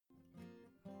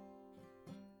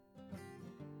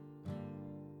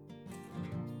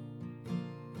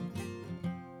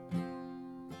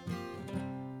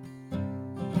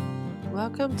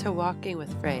Welcome to Walking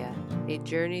with Freya, a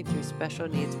journey through special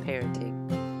needs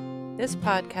parenting. This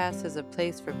podcast is a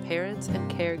place for parents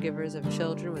and caregivers of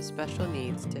children with special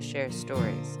needs to share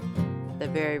stories, the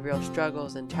very real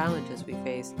struggles and challenges we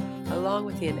face, along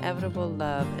with the inevitable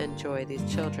love and joy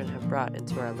these children have brought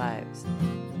into our lives.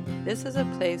 This is a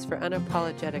place for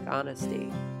unapologetic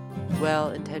honesty,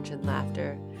 well-intentioned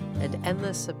laughter, and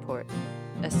endless support.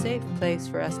 A safe place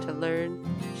for us to learn,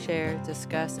 share,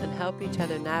 discuss, and help each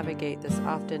other navigate this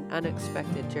often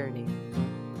unexpected journey.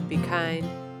 Be kind,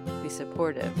 be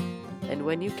supportive, and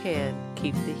when you can,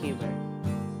 keep the humor.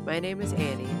 My name is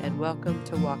Annie, and welcome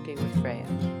to Walking with Freya.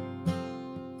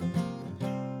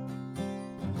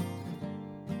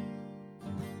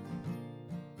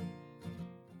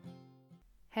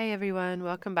 Hey everyone,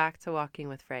 welcome back to Walking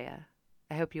with Freya.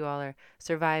 I hope you all are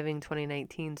surviving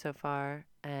 2019 so far,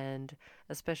 and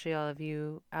especially all of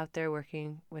you out there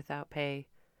working without pay,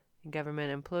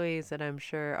 government employees that I'm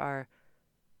sure are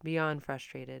beyond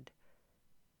frustrated.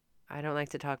 I don't like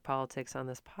to talk politics on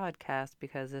this podcast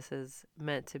because this is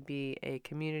meant to be a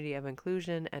community of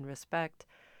inclusion and respect,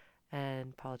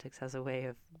 and politics has a way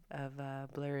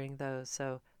of blurring those,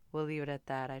 so we'll leave it at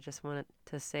that. I just wanted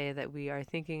to say that we are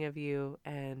thinking of you,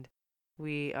 and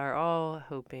we are all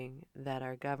hoping that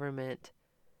our government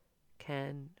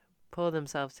can pull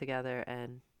themselves together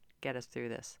and get us through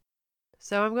this.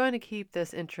 So I'm going to keep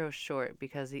this intro short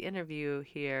because the interview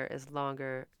here is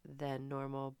longer than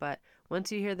normal, but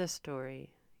once you hear this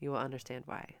story, you will understand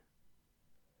why.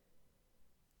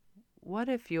 What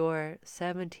if your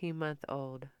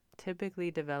 17-month-old, typically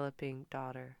developing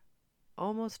daughter,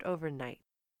 almost overnight,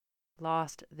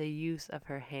 lost the use of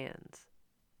her hands,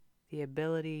 the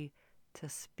ability to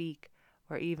speak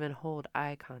or even hold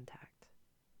eye contact?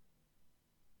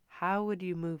 How would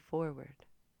you move forward?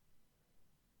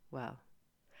 Well,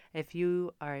 if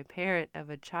you are a parent of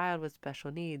a child with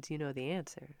special needs, you know the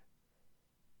answer.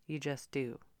 You just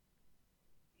do.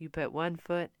 You put one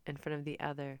foot in front of the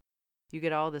other. You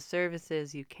get all the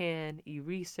services you can. You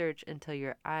research until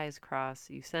your eyes cross.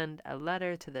 You send a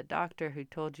letter to the doctor who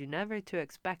told you never to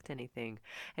expect anything.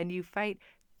 And you fight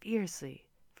fiercely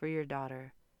for your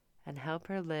daughter and help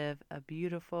her live a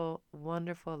beautiful,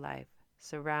 wonderful life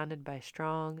surrounded by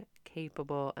strong,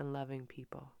 capable, and loving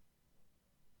people.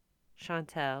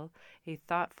 Chantel, a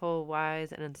thoughtful,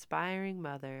 wise, and inspiring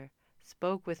mother,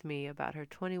 spoke with me about her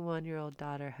 21-year-old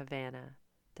daughter, Havana,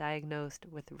 diagnosed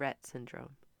with Rett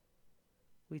syndrome.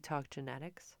 We talked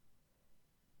genetics,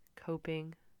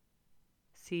 coping,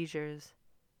 seizures,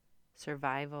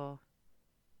 survival,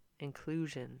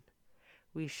 inclusion.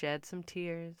 We shed some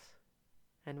tears,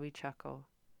 and we chuckle.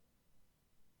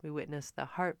 We witness the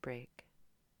heartbreak,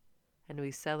 and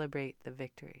we celebrate the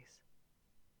victories.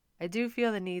 I do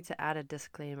feel the need to add a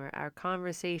disclaimer. Our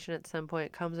conversation at some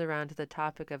point comes around to the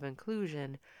topic of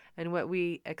inclusion and what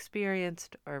we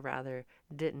experienced, or rather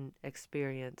didn't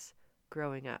experience,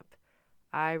 growing up.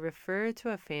 I refer to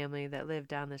a family that lived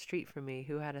down the street from me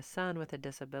who had a son with a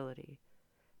disability.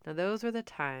 Now, those were the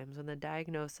times when the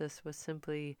diagnosis was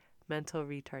simply mental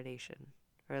retardation,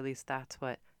 or at least that's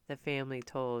what the family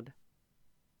told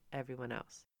everyone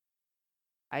else.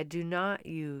 I do not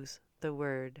use the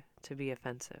word to be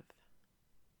offensive,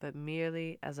 but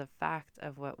merely as a fact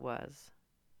of what was,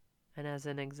 and as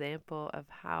an example of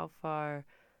how far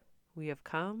we have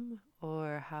come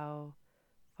or how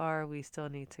far we still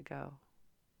need to go.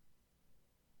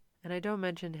 And I don't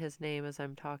mention his name as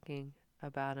I'm talking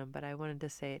about him, but I wanted to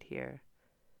say it here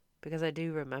because I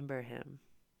do remember him,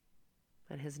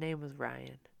 and his name was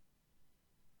Ryan.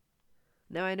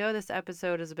 Now, I know this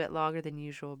episode is a bit longer than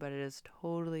usual, but it is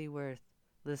totally worth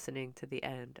listening to the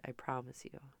end, I promise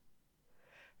you.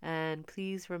 And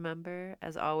please remember,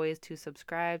 as always, to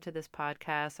subscribe to this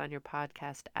podcast on your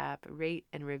podcast app, rate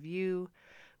and review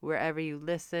wherever you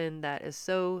listen. That is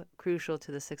so crucial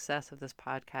to the success of this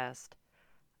podcast.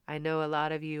 I know a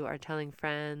lot of you are telling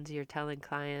friends, you're telling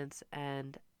clients,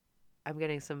 and I'm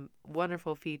getting some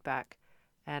wonderful feedback,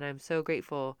 and I'm so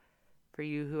grateful for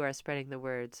you who are spreading the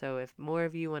word. So if more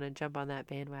of you want to jump on that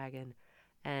bandwagon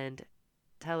and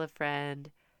tell a friend,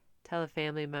 tell a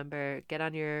family member, get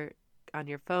on your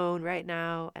phone right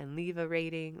now and leave a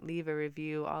rating, leave a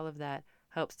review, all of that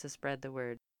helps to spread the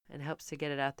word and helps to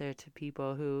get it out there to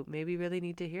people who maybe really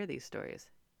need to hear these stories.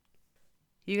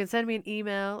 You can send me an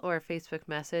email or a Facebook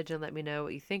message and let me know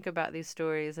what you think about these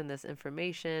stories and this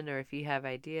information, or if you have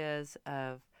ideas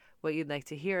of what you'd like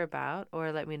to hear about,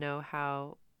 or let me know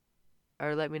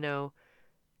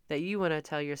that you want to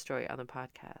tell your story on the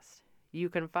podcast. You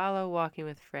can follow Walking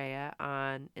with Freya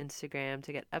on Instagram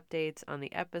to get updates on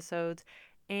the episodes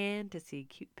and to see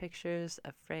cute pictures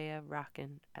of Freya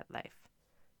rocking at life.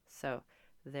 So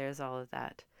there's all of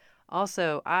that.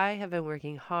 Also, I have been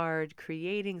working hard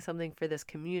creating something for this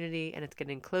community, and it's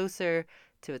getting closer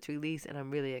to its release, and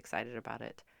I'm really excited about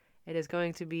it. It is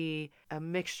going to be a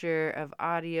mixture of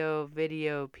audio,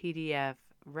 video, PDF,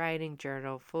 writing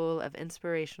journal full of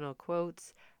inspirational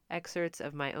quotes, excerpts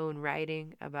of my own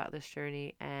writing about this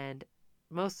journey, and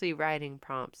mostly writing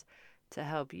prompts to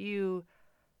help you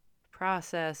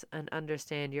process and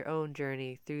understand your own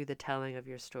journey through the telling of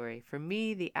your story. For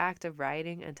me, the act of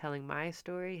writing and telling my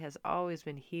story has always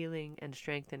been healing and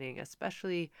strengthening,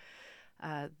 especially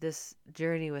this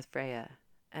journey with Freya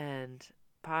and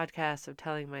podcasts of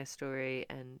telling my story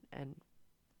and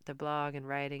the blog and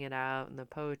writing it out and the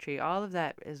poetry. All of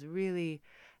that has really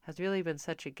been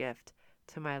such a gift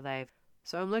to my life.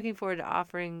 So I'm looking forward to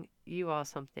offering you all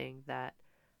something that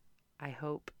I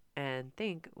hope and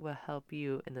think will help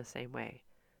you in the same way.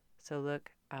 So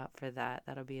look out for that.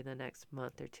 That'll be in the next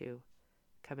month or two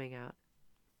coming out.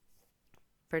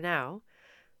 For now,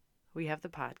 we have the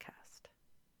podcast.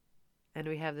 And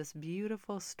we have this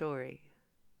beautiful story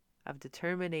of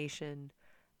determination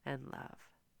and love.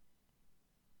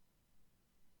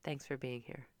 Thanks for being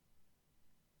here.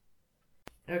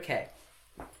 Okay.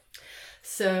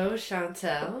 So,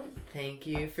 Chantel, thank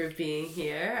you for being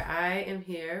here. I am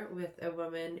here with a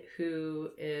woman who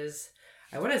is,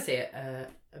 I want to say, a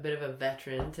bit of a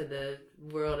veteran to the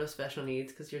world of special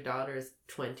needs, because your daughter is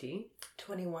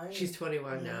 21. She's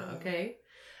 21 now, okay?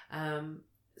 And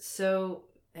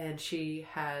she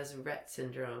has Rett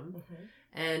syndrome. Mm-hmm.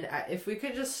 And if we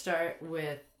could just start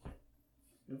with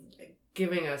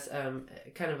giving us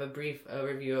kind of a brief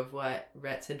overview of what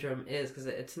Rett syndrome is, because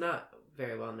it's not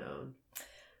very well known.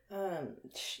 I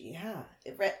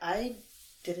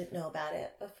didn't know about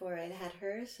it before I had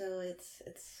her, so it's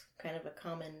kind of a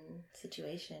common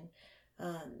situation.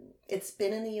 It's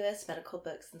been in the U.S. medical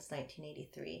book since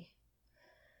 1983.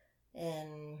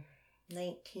 In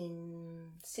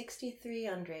 1963,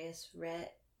 Andreas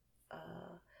Rett,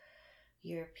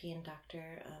 European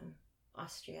doctor,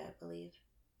 Austria, I believe,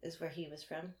 is where he was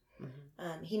from.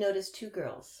 Mm-hmm. He noticed two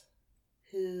girls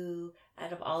who,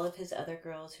 out of all of his other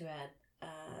girls who had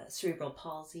cerebral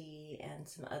palsy and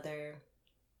some other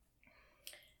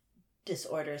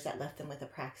disorders that left them with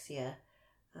apraxia,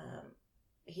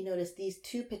 he noticed these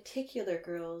two particular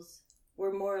girls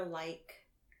were more alike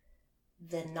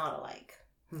than not alike.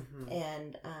 Mm-hmm.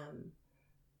 And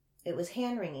it was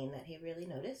hand-wringing that he really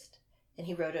noticed. And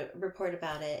he wrote a report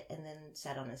about it and then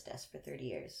sat on his desk for 30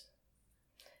 years.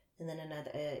 And then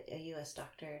a U.S.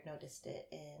 doctor noticed it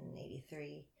in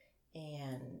 83,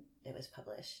 and it was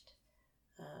published.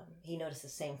 He noticed the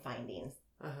same findings.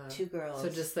 Uh-huh. Two girls. So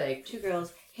just like two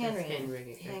girls hand-wringing.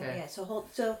 Hand-wringing. Okay. Yeah.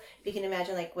 So you can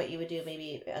imagine like what you would do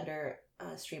maybe under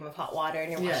a stream of hot water,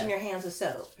 and you're washing your hands with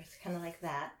soap. It's kind of like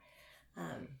that.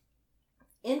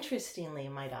 Interestingly,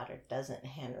 my daughter doesn't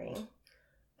hand-wring,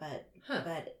 but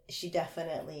she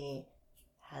definitely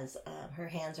has her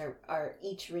hands are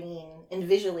each wringing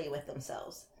individually with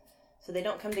themselves, so they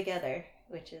don't come together,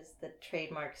 which is the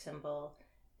trademark symbol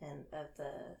and of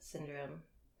the syndrome.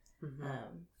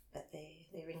 Mm-hmm. But they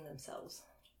ring themselves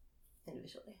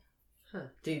individually.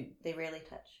 They rarely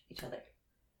touch each other.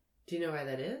 Do you know why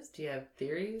that is? Do you have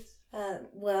theories?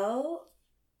 Well,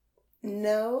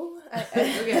 no.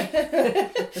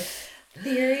 Okay.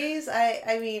 Theories.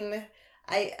 I mean,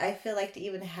 I feel like to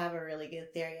even have a really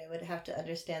good theory, I would have to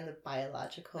understand the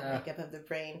biological makeup of the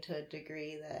brain to a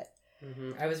degree that.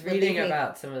 Mm-hmm. I was reading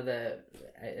about some of the.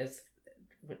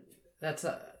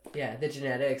 The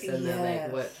genetics and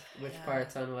then like which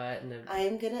parts on what, and then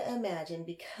I'm gonna imagine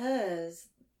because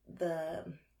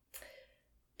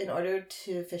in order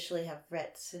to officially have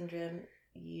Rett syndrome,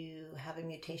 you have a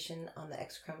mutation on the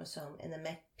X chromosome in the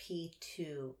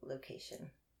MECP2 location.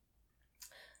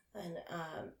 And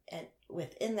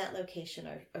within that location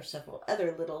are several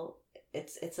other little,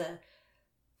 it's the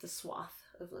swath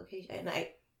of location. And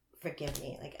forgive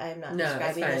me, like I'm not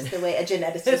describing this the way a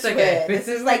geneticist would. This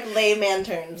is like layman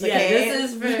terms, okay? Yeah,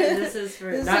 this is for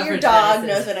this not is your for dog geneticists.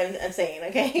 knows what I'm saying,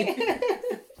 okay?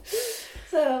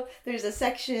 So there's a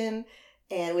section,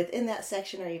 and within that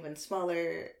section are even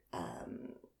smaller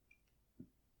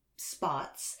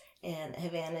spots. And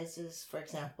Havana's is, for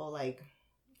example, like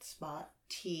spot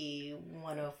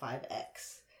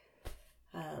T105X.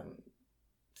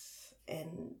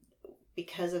 And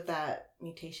because of that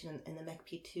mutation in the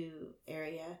MECP2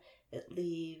 area, it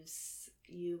leaves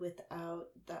you without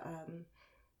the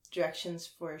directions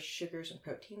for sugars and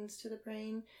proteins to the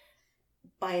brain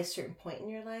by a certain point in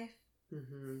your life.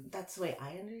 Mm-hmm. That's the way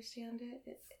I understand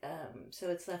it. So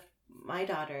it's left my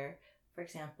daughter, for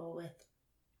example, with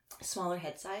smaller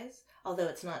head size, although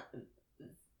it's not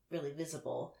really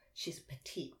visible. She's a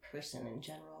petite person in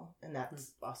general, and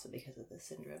that's also because of the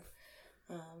syndrome.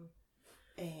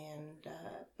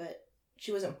 But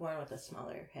she wasn't born with a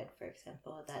smaller head, for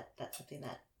example. That's something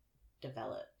that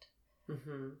developed.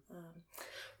 Mm-hmm.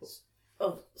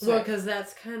 Well, because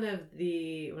that's kind of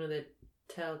one of the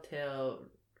telltale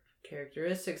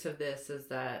characteristics of this is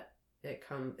that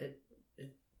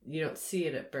you don't see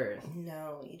it at birth.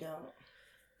 No, you don't.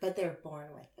 But they're born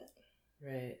with it.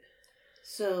 Right.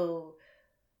 So,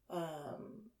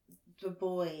 the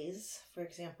boys, for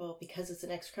example, because it's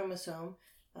an X chromosome,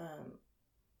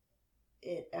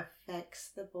 it affects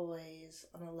the boys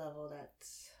on a level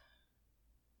that's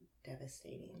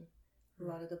devastating. A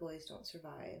lot of the boys don't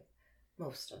survive.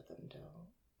 Most of them don't.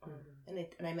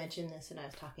 And I mentioned this when I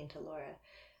was talking to Laura.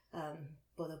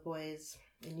 Well, the boys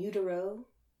in utero,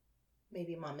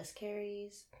 maybe mom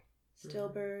miscarries,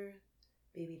 stillbirth,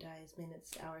 baby dies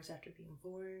minutes, hours after being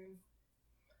born.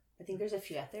 I think there's a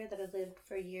few out there that have lived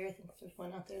for a year. I think there's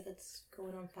one out there that's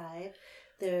going on 5.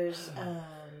 There's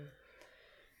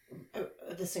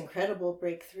this incredible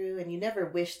breakthrough, and you never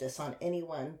wish this on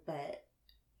anyone, but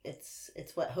it's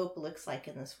what hope looks like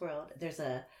in this world. There's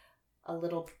a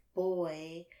little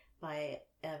boy by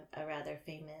a rather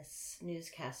famous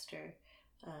newscaster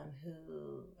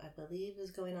who I believe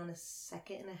is going on his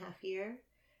 2.5 year,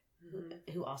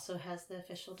 who also has the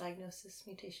official diagnosis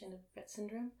mutation of Rett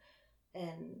syndrome.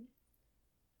 And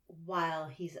while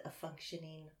he's a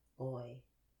functioning boy,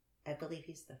 I believe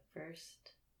he's the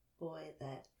first boy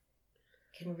that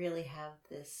can really have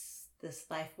this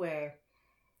life where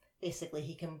basically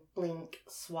he can blink,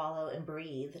 swallow, and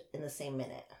breathe in the same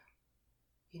minute.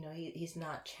 You know, he's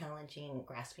not challenging,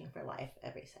 grasping for life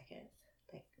every second.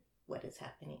 Like what is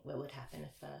happening? What would happen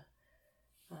if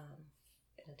in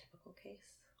a typical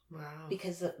case? Wow.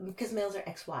 Because males are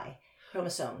XY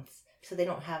chromosomes, so they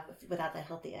don't have, without that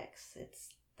healthy X.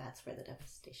 That's where the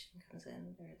devastation comes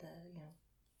in, or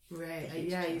Right.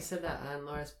 Yeah, you said that on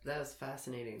Laura's. That was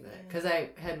fascinating. Because I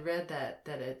had read that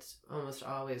it's almost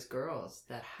always girls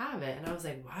that have it, and I was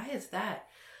like, why is that?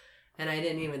 And I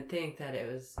didn't even think that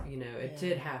it was, it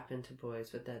did happen to boys,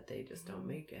 but that they just don't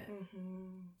make it.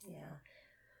 Mm-hmm.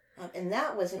 Yeah. And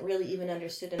that wasn't really even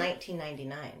understood in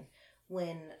 1999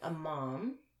 when a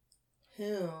mom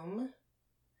whom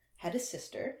had a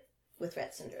sister with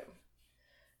Rett syndrome.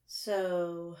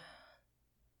 So,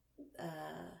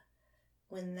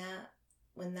 when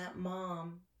that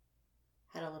mom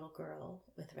had a little girl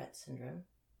with Rett syndrome,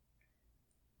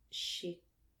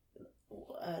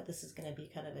 this is going to be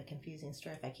kind of a confusing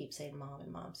story if I keep saying mom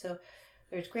and mom. So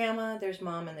there's grandma, there's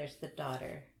mom, and there's the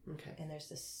daughter. Okay. And there's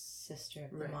the sister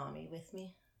of the mom. Are you with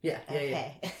me? Yeah.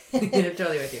 Okay. Yeah. I'm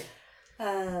totally with you.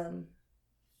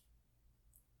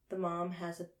 The mom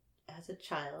has a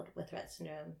child with Rett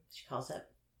syndrome. She calls up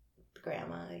the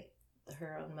grandma,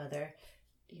 her own mother.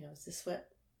 Is this what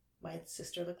my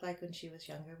sister looked like when she was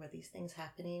younger? Were these things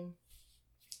happening?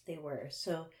 They were.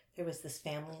 So there was this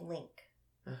family link.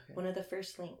 Okay. One of the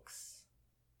first links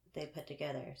they put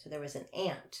together. So there was an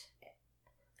aunt,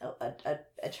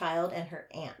 a child and her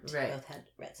aunt both had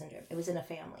Rett syndrome. It was in a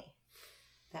family.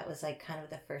 That was like kind of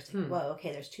the first, whoa,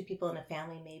 okay, there's 2 people in a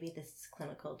family. Maybe this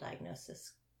clinical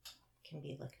diagnosis can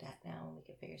be looked at now and we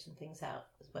can figure some things out.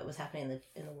 What was happening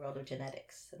in the world of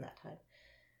genetics in that time.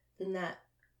 Then that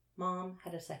mom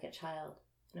had a second child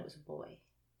and it was a boy.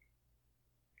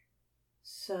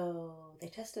 So they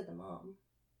tested the mom.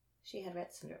 She had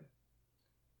Rett syndrome,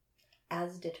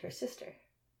 as did her sister.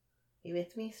 You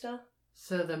with me still?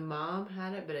 So the mom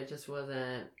had it, but it just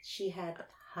wasn't... She had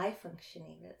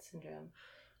high-functioning Rett syndrome.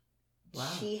 Wow.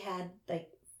 She had,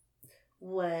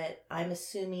 what I'm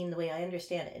assuming, the way I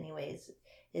understand it anyways,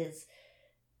 is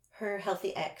her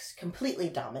healthy X completely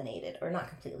dominated, or not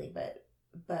completely, but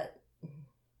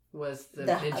was in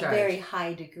charge. Very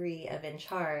high degree of in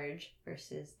charge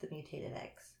versus the mutated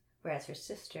X. Whereas her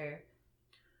sister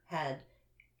had,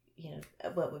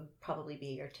 what would probably be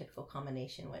your typical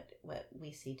combination, what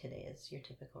we see today as your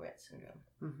typical Rett syndrome.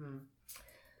 Mm-hmm.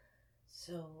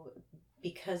 So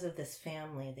because of this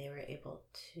family, they were able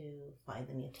to find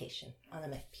the mutation on the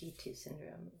MECP2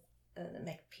 syndrome, the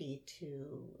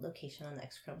MECP2 location on the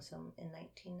X chromosome in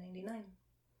 1999.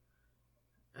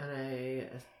 And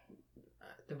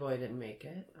the boy didn't make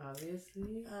it,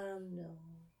 obviously. No.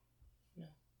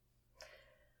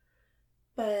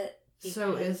 But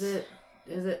so is it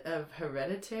a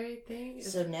hereditary thing?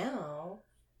 So now,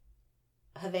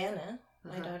 Havana,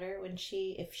 my daughter,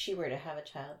 if she were to have a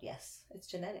child, yes, it's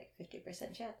genetic,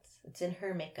 50% chance. It's in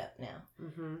her makeup now.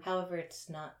 Mm-hmm. However, it's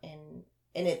not and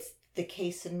it's the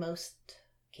case in most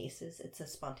cases, it's a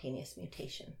spontaneous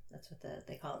mutation. That's what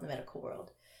they call it in the medical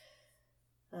world.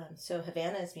 So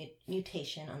Havana's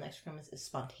mutation on the X chromosome is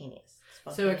spontaneous.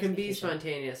 So it can be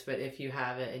spontaneous, but if you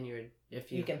have it and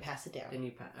you can pass it down.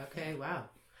 Then okay, wow.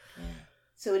 Yeah.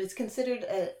 So it is considered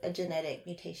a genetic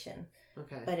mutation.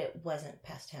 Okay. But it wasn't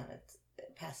passed down. It's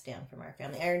passed down from our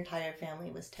family. Our entire family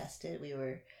was tested. We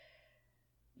were,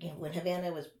 when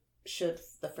Havana showed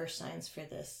the first signs for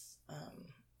this,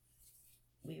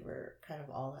 we were kind of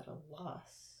all at a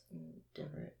loss and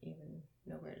didn't even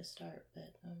know where to start.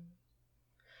 But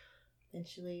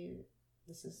eventually,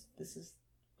 this is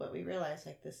what we realized.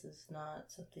 Like, this is not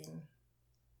something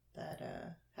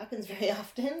that happens very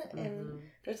often, and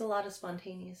there's a lot of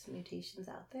spontaneous mutations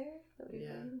out there that we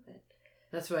learn. But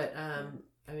that's what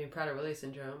Prader-Willi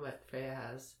syndrome, what Freya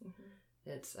has.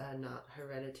 It's not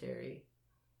hereditary.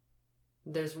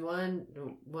 There's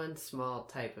one small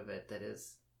type of it that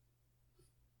is.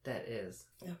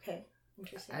 Okay,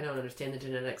 interesting. I don't understand the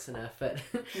genetics enough, but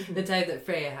the type that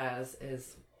Freya has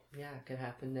is, could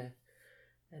happen to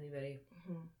anybody.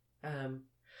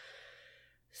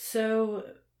 So,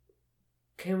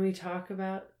 can we talk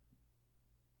about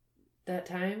that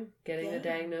time, getting the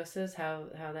diagnosis, how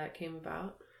that came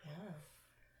about?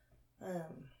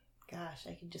 Gosh,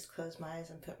 I could just close my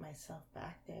eyes and put myself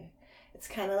back there. It's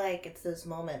kind of like, it's those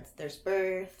moments. There's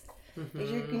birth,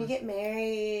 when you get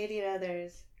married,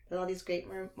 there's all these great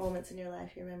moments in your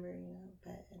life you remember, and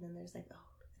then there's like, the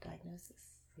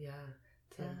diagnosis.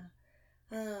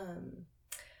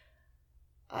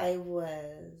 I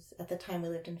was, at the time we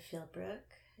lived in Fieldbrook,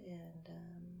 and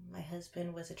my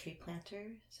husband was a tree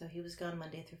planter, so he was gone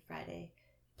Monday through Friday.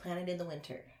 Planted in the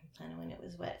winter, planted when it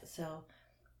was wet. So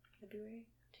February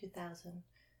 2000,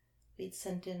 we'd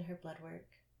sent in her blood work.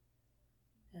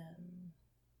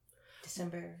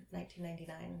 December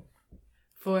 1999.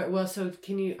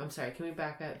 Can we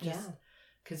back up?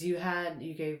 Because you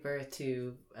gave birth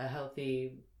to a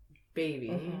healthy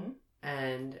baby,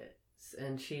 and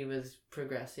she was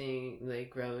progressing, like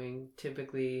growing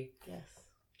typically. Yes.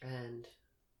 And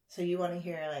so you want to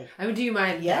hear, like, do you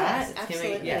mind? Yes,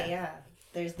 absolutely.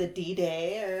 There's the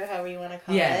D-Day, or however you want to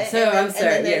call it. Yeah. So I'm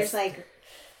sorry. And then there's like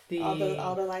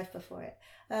all the life before it.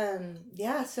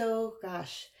 So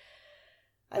gosh,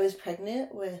 I was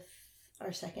pregnant with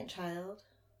our second child.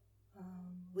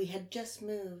 We had just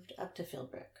moved up to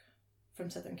Fieldbrook from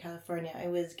Southern California. I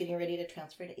was getting ready to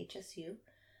transfer to HSU.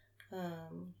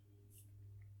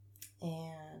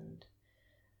 And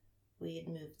we had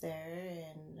moved there,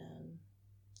 and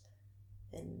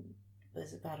it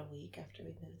was about a week after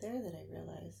we moved there that I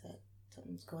realized that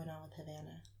something's going on with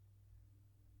Havana.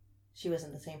 She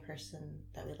wasn't the same person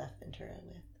that we left Ventura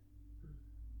with.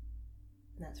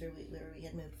 And that's where we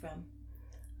had moved from.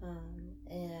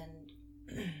 And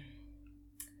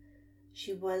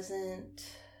she wasn't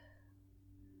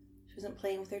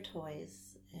playing with her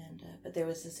toys, and but there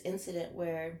was this incident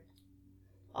where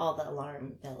all the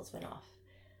alarm bells went off,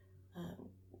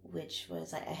 which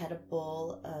was I had a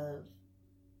bowl of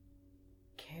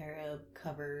carob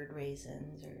covered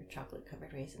raisins or chocolate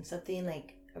covered raisins, something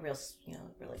like a real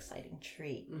exciting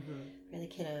treat for the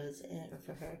kiddos and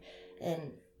for her.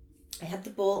 And I had the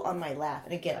bowl on my lap,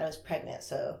 and again, I was pregnant,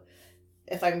 so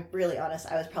if I'm really honest,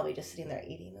 I was probably just sitting there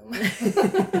eating them.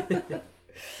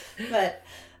 But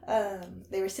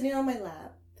they were sitting on my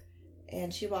lap,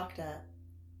 and she walked up,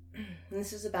 and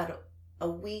this was about a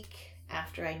week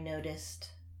after I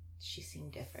noticed she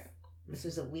seemed different. This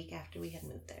was a week after we had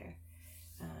moved there.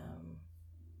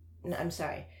 No, I'm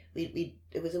sorry.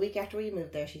 It was a week after we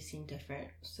moved there. She seemed different.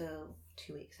 So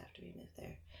 2 weeks after we moved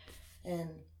there, and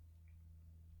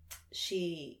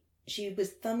she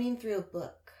was thumbing through a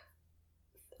book,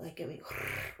 like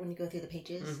when you go through the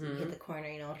pages, you hit the corner,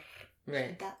 She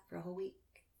did that for a whole week.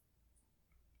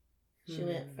 She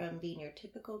went from being your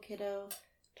typical kiddo,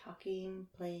 talking,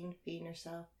 playing, feeding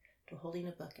herself, to holding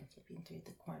a book and flipping through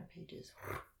the corner pages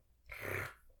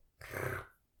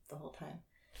the whole time.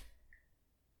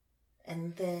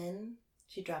 And then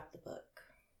she dropped the book.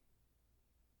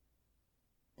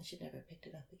 And she never picked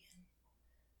it up again.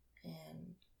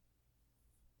 And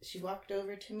she walked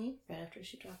over to me right after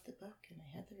she dropped the book, and I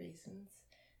had the raisins,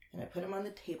 and I put them on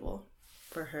the table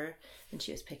for her, and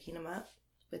she was picking them up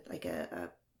with like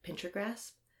a pincher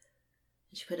grasp,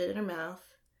 and she put it in her mouth,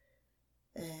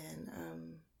 and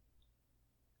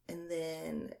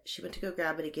then she went to go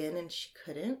grab it again, and she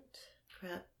couldn't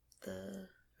grab the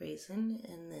raisin,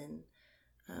 and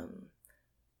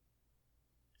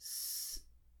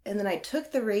then I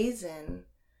took the raisin,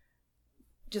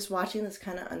 just watching this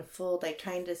kind of unfold, like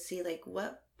trying to see like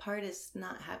what part is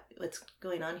not happy, what's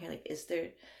going on here, like is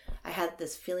there, I had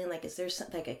this feeling like, is there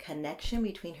something like a connection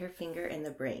between her finger and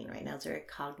the brain right now? Is there a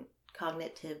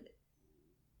cognitive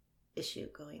issue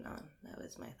going on? That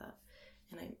was my thought.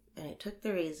 And I took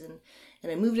the raisin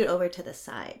and I moved it over to the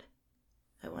side.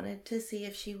 I wanted to see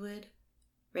if she would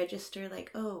register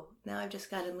like, oh, now I've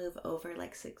just got to move over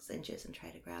like 6 inches and try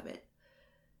to grab it.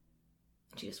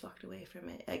 And she just walked away from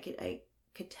it. I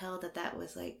could tell that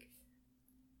was like,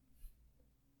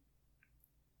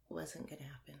 wasn't going to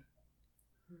happen.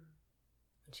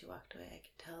 When she walked away, I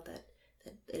could tell that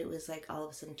it was like all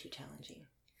of a sudden too challenging,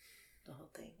 the whole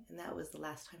thing. And that was the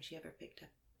last time she ever picked up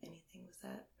anything, was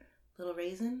that little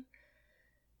raisin.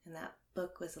 And that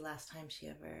book was the last time she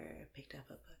ever picked up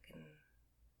a book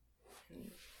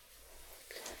and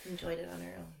enjoyed it on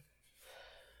her own.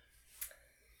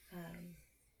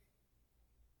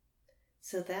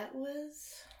 So that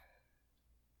was,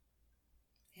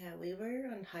 yeah, we were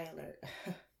on high alert.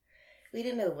 We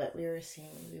didn't know what we were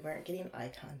seeing. We weren't getting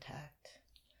eye contact.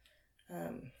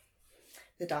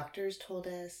 The doctors told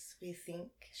us, we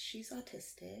think she's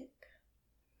autistic.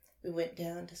 We went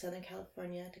down to Southern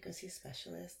California to go see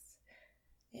specialists,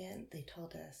 and they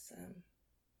told us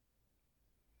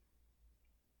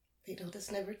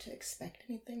never to expect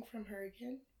anything from her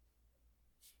again.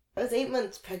 I was 8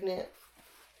 months pregnant,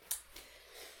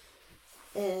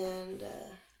 and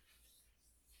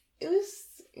it was,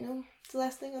 it's the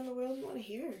last thing in the world you want to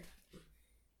hear.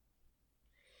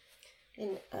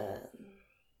 And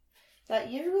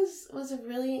that year was a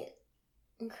really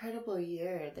incredible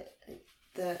year.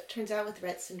 That turns out with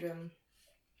Rett syndrome,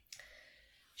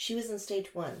 she was in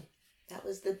stage 1. That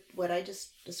was what I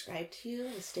just described to you,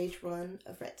 was stage 1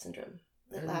 of Rett syndrome.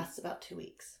 It lasts about 2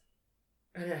 weeks.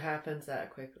 And it happens that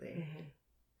quickly. Mm-hmm.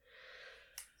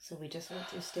 So we just went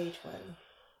through stage 1.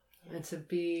 And to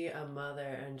be a mother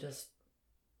and just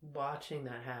watching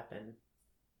that happen.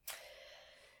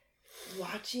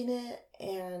 Watching it,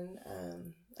 and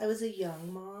I was a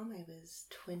young mom. I was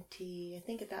 20, I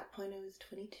think at that point I was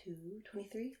 22,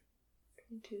 23?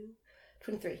 22?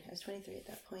 23. I was 23 at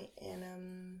that point.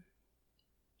 And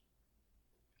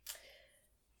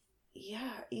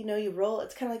yeah, you roll.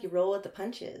 It's kind of like you roll with the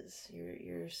punches.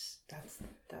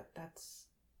 That's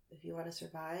if you want to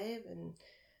survive and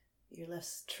you're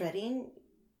left treading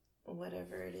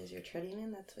whatever it is you're treading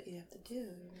in, that's what you have to do.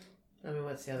 I mean,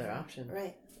 what's the other option?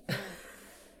 Right.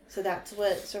 So that's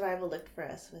what survival looked for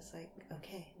us, was like,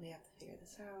 okay, we have to figure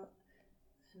this out.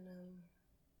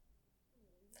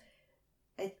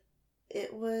 And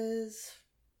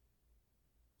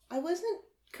I wasn't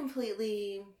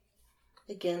completely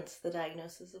against the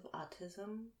diagnosis of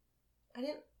autism.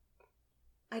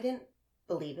 I didn't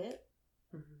believe it,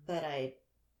 mm-hmm. But I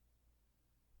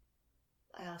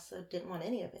also didn't want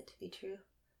any of it to be true.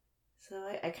 So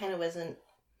I kind of wasn't.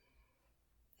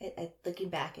 Looking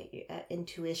back at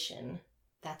intuition,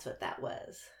 that's what that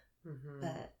was. Mm-hmm.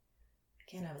 But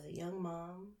again, I was a young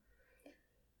mom.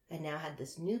 I now had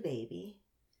this new baby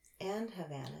and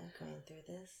Havana going through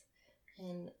this.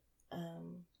 And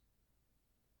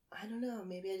I don't know,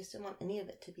 maybe I just didn't want any of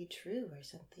it to be true or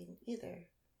something either.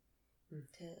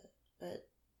 But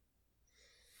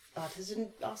autism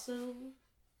also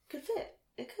could fit.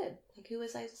 It could. Like, who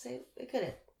was I to say it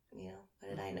couldn't? What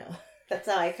did I know? That's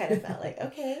how I kind of felt like,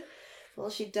 okay, well,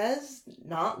 she does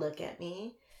not look at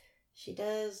me. She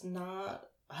does not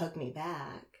hug me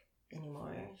back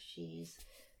anymore. She's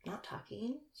not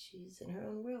talking. She's in her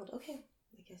own world. Okay,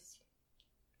 I guess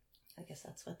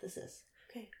that's what this is.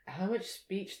 Okay. How much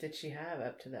speech did she have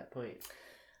up to that point?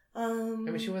 I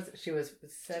mean, she was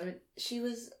 7. She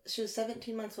was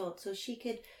 17 months old, so she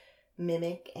could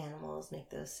mimic animals, make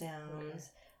those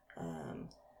sounds. Okay.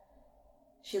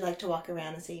 She liked to walk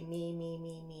around and say me, me,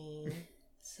 me, me.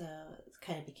 So it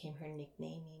kind of became her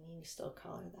nickname, me. We still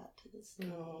call her that to this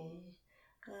day.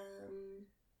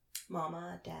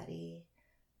 Mama, Daddy.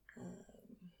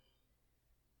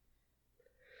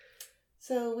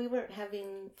 So we weren't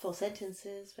having full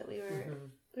sentences, but we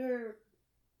were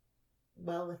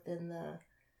well within the.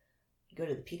 You go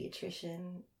to the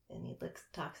pediatrician and he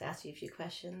talks, asks you a few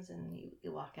questions, and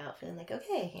you walk out feeling like,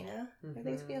 okay,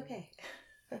 everything's gonna be okay.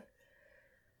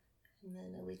 And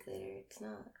then a week later, it's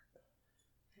not.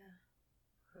 Yeah.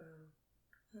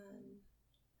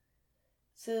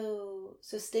 So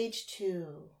stage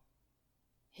 2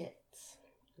 hits.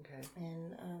 Okay.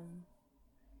 And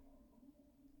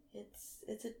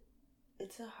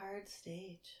it's a hard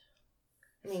stage.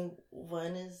 I mean,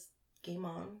 1 is game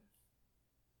on,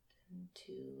 and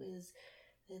 2 is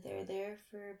they're there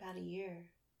for about a year.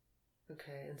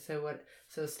 Okay, and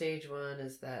so stage 1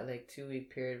 is that like 2-week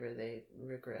period where they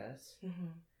regress.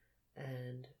 Mm-hmm.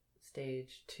 And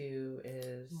stage 2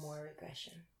 is more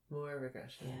regression. More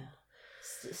regression. Yeah.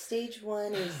 Stage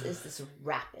 1 is this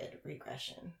rapid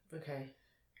regression. Okay.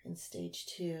 And stage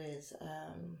 2 is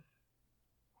kind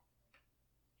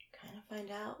of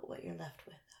find out what you're left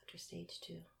with after stage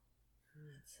 2.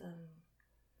 It's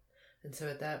And so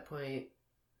at that point,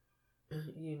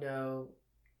 you know,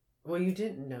 well, you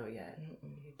didn't know yet.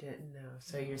 You didn't know.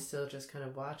 So you're still just kind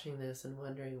of watching this and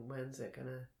wondering when's it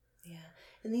gonna. Yeah.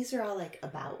 And these are all like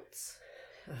abouts.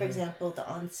 For example, the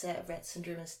onset of Rett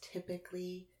syndrome is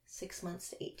typically 6 months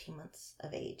to 18 months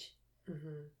of age,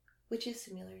 which is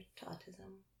similar to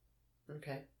autism.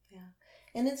 Okay. Yeah.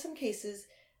 And in some cases,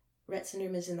 Rett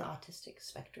syndrome is in the autistic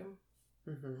spectrum.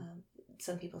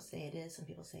 Some people say it is, some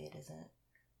people say it isn't.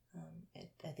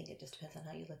 I think it just depends on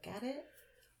how you look at it.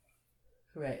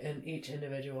 Right, and each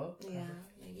individual. Yeah,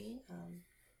 maybe.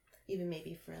 Even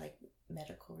maybe for like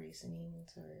medical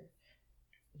reasonings or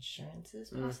insurances,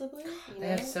 possibly. You know? They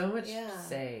have so much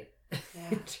say.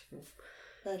 Yeah.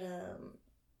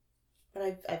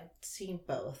 But I've seen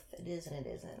both. It is and it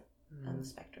isn't on the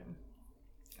spectrum.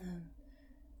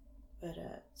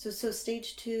 So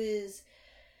stage 2 is,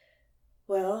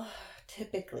 well,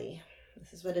 typically,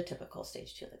 this is what a typical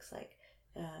stage 2 looks like.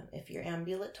 If you're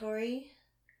ambulatory,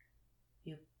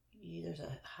 there's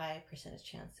a high percentage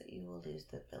chance that you will lose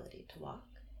the ability to walk.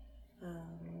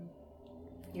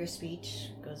 Your speech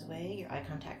goes away, your eye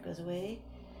contact goes away,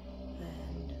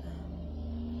 and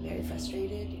very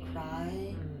frustrated, you cry,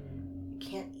 you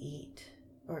can't eat,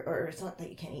 or it's not that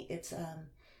you can't eat, it's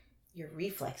your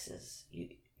reflexes, you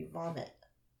vomit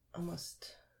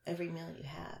almost every meal you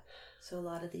have. So a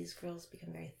lot of these girls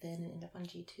become very thin and end up on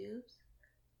G-tubes.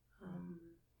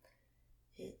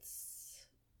 It's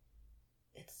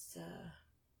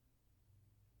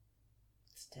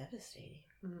devastating.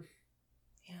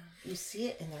 Yeah, you see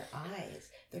it in their eyes.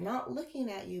 They're not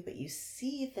looking at you, but you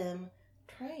see them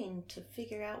trying to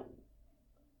figure out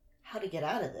how to get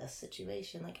out of this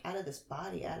situation, like out of this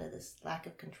body, out of this lack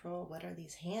of control. What are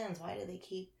these hands? Why are they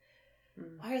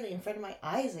in front of my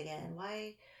eyes again?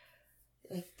 Why?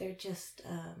 Like they're just,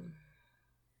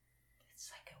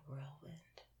 it's like a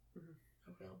whirlwind,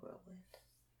 a real whirlwind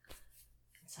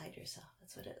inside yourself.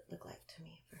 That's what it looked like to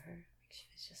me for her. Like she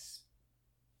was just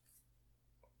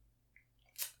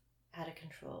out of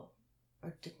control,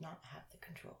 or did not have the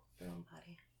control of her own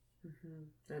body.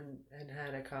 And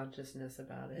had a consciousness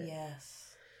about it.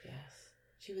 Yes.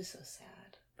 She was so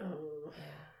sad. Oh.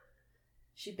 Yeah.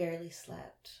 She barely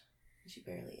slept. She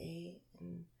barely ate,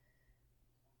 and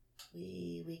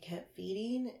we kept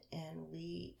feeding, and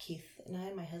Keith and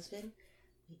I, my husband,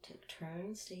 we took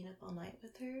turns staying up all night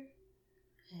with her,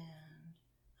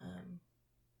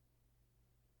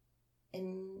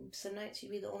 and some nights she'd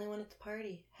be the only one at the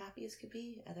party, happy as could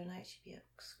be. Other nights she'd be up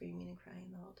screaming and crying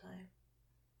the whole time.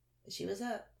 But she was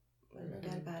up, there's no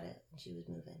doubt about it, and she was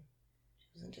moving.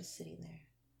 She wasn't just sitting there.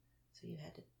 So you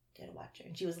had to watch her.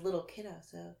 And she was a little kiddo,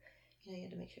 so you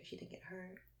had to make sure she didn't get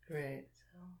hurt. Right.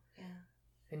 So, yeah.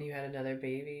 And you had another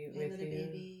baby with you? Another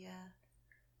baby, yeah.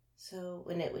 So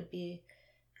when it would be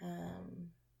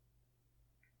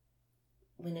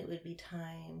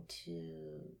time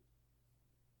to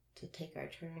take our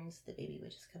turns, the baby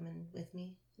would just come in with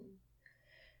me.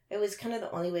 It was kind of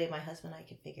the only way my husband and I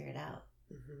could figure it out.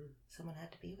 Someone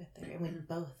had to be with her, and we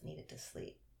both needed to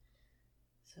sleep.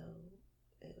 So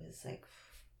it was like,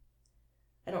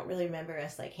 I don't really remember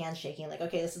us like handshaking, like,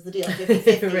 okay, this is the deal,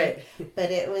 50-50. Right.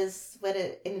 But it was what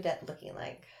it ended up looking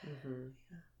like. Yeah,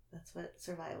 that's what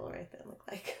survival right then looked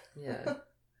like. Yeah.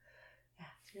 Yeah,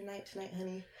 it's your night tonight,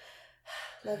 honey.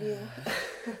 Love you.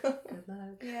 Good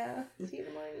luck. Yeah. See you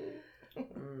in the morning.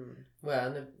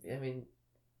 Well,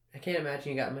 I can't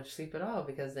imagine you got much sleep at all,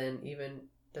 because then even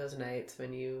those nights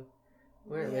when you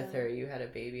weren't with her, you had a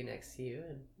baby next to you,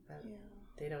 and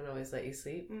they don't always let you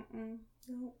sleep. No.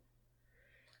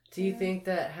 Do you think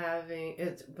that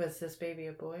was this baby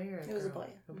a boy or a girl? It was a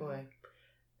boy. A boy.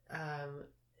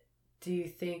 Do you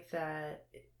think that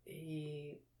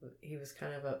he was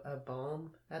kind of a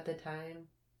balm at the time,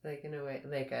 like in a way,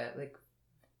 like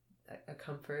a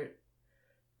comfort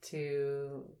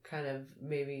to kind of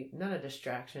maybe not a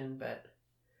distraction, but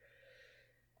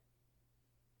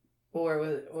or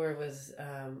was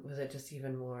it just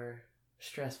even more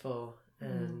stressful?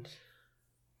 And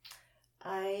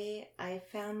I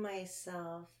found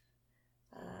myself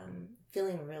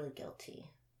feeling really guilty.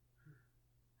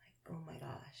 Like, oh my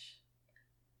gosh,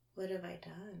 what have I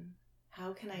done?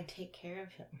 How can I take care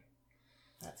of him?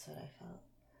 That's what I felt.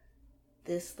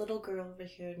 This little girl over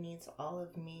here needs all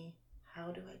of me.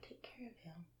 How do I take care of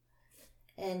him?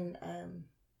 And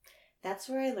that's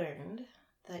where I learned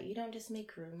that you don't just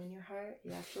make room in your heart,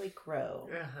 you actually grow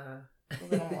Uh-huh. a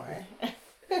little more.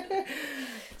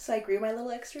 So I grew my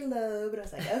little extra lobe, and I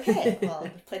was like, okay, well,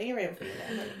 there's plenty of room for you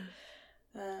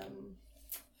now.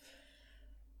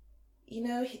 You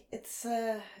know, it's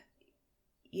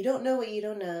you don't know what you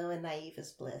don't know, and naive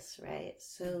is bliss, right?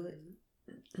 So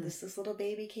this little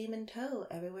baby came in tow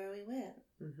everywhere we went.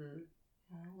 Mm-hmm.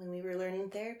 When we were learning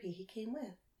therapy, he came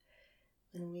with.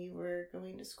 When we were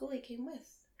going to school, he came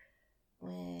with.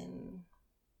 When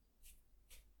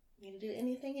we had to do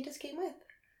anything, he just came with.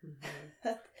 Mm-hmm.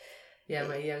 Yeah,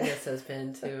 my youngest has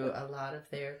been to a lot of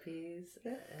therapies,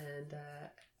 and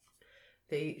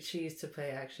she used to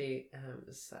play, actually,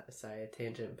 sorry, a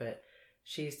tangent, but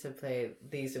they used to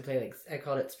play, like, I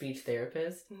called it speech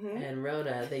therapist, and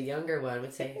Rona, the younger one,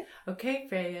 would say, okay,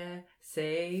 Freya,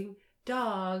 say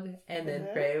dog, and then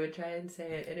Freya would try and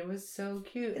say it, and it was so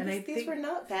cute. And these were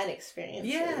not bad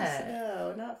experiences. Yeah.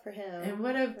 No, not for him. And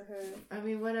what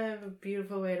a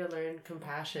beautiful way to learn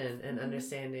compassion and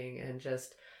understanding, and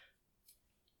just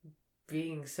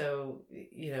being so,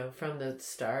 from the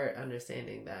start,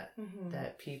 understanding that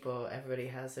that people, everybody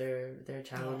has their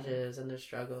challenges and their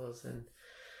struggles, and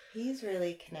he's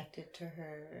really connected to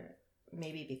her,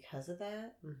 maybe because of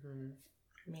that.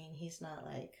 I mean, he's not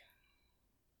like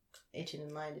itching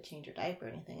in line to change her diaper or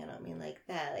anything. I don't mean like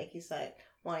that. Like, he's like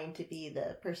wanting to be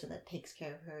the person that takes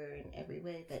care of her in every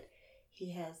way, but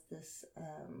he has this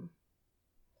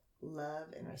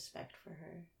love and respect for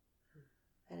her.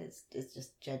 And it's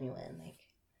just genuine. Like,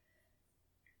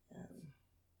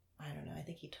 I don't know. I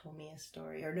think he told me a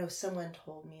story, or no, someone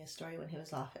told me a story when he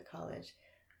was off at college.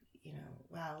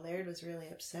 Wow, Laird was really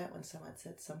upset when someone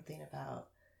said something about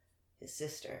his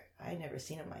sister. I never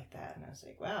seen him like that, and I was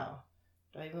like, wow,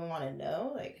 do I even want to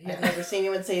know? Like, I've never seen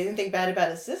anyone say anything bad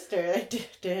about his sister, like,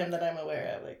 to him that I'm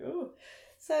aware of. Like, ooh.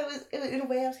 So it was, in a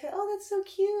way, I was kind of, oh, that's so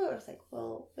cute. I was like,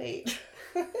 well, wait,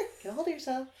 get a hold of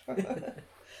yourself. But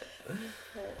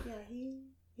yeah,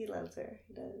 he loves her.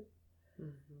 He does.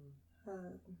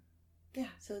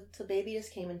 Yeah, so baby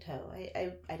just came in tow.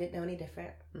 I didn't know any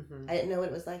different. I didn't know what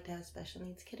it was like to have a special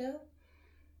needs kiddo,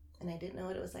 and I didn't know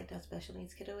what it was like to have a special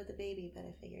needs kiddo with a baby, but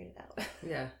I figured it out.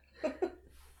 Yeah.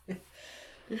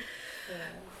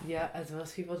 Yeah, as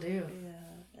most people do.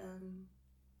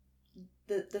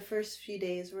 Yeah. The first few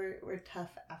days were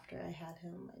tough after I had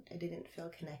him. I didn't feel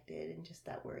connected, and just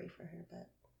that worry for her, but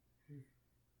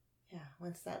yeah,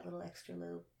 once that little extra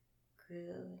lobe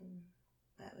grew, and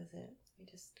that was it.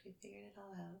 We figured it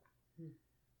all out. Yeah.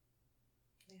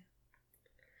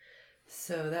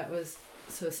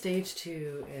 So stage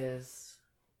 2 is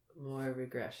more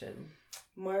regression.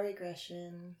 More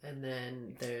regression. And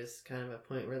then there's kind of a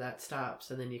point where that stops,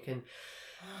 and then you can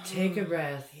take a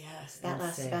breath. Yes, that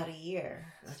lasts about a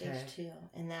year. Okay. Stage 2.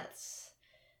 And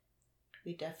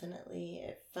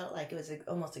it felt like it was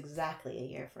almost exactly a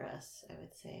year for us, I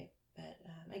would say. But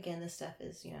again, this stuff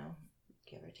is,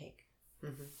 give or take a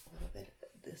little bit.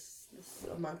 This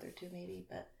a month or two maybe,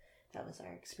 but that was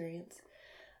our experience.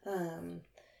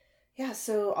 Yeah,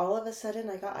 so all of a sudden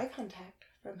I got eye contact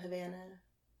from Havana,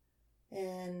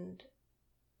 and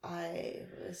I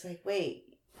was like,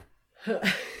 wait,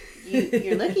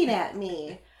 you're looking at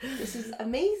me. This is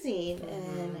amazing.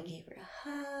 And I gave her a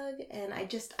hug, and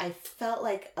I felt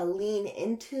like a lean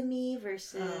into me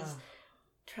versus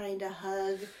trying to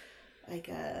hug like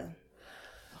oh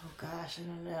gosh, I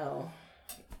don't know.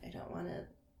 I don't want to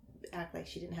act like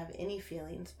she didn't have any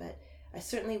feelings, but I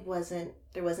certainly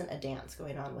there wasn't a dance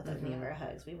going on with any of our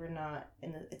hugs. We were not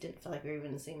it didn't feel like we were even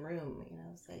in the same room,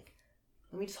 It's like,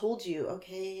 let me just hold you,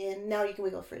 okay, and now you can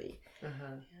wiggle free.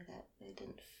 That it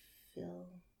didn't feel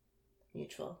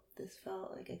mutual. This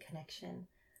felt like a connection.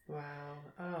 Wow.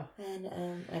 Oh.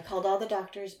 And I called all the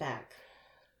doctors back,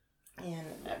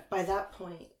 and by that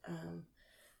point,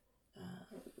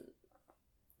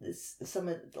 some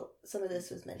of this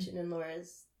was mentioned in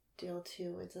Laura's deal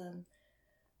too. It's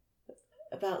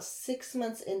about 6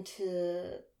 months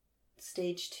into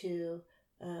stage 2,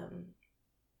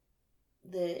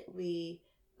 that we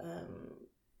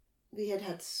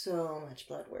had so much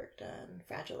blood work done.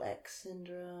 Fragile X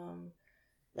syndrome,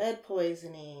 lead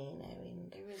poisoning. I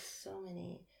mean, there was so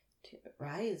many.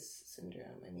 Rise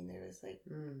syndrome. I mean, there was like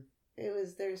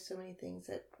there's so many things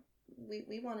that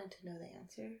we wanted to know the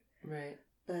answer. Right.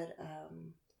 But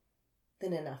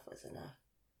then enough was enough.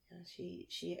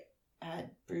 She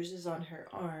had bruises on her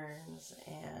arms,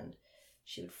 and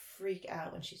she would freak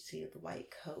out when she'd see the white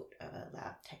coat of a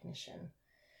lab technician.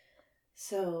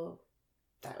 So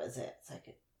that was it. It's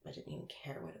like I didn't even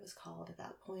care what it was called at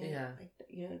that point. Yeah. Like,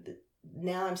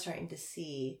 now I'm starting to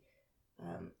see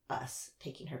us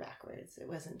taking her backwards. It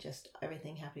wasn't just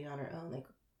everything happening on her own. Like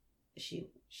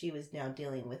she was now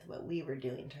dealing with what we were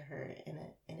doing to her, and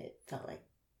it felt like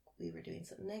we were doing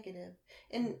something negative.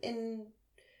 And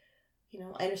you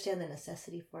know, I understand the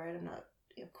necessity for it. I'm not,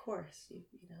 of course,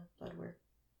 you know, blood work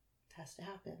has to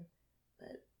happen,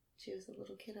 but she was a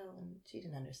little kiddo and she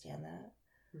didn't understand that.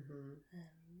 Mm-hmm.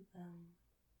 And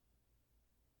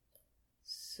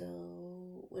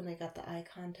so when I got the eye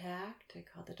contact, I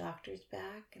called the doctors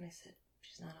back and I said,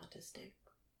 she's not autistic.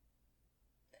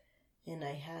 And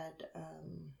I had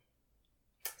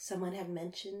someone had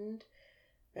mentioned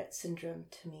Rett syndrome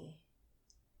to me,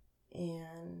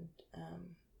 and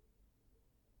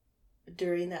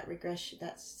during that regression,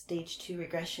 that stage 2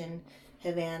 regression,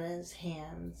 Havana's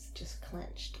hands just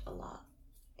clenched a lot,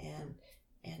 and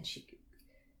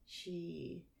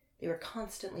she they were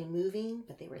constantly moving,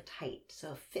 but they were tight.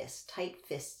 So tight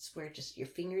fists, where just your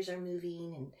fingers are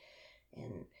moving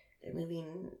and they're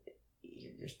moving.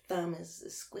 Your thumb is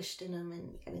squished in them,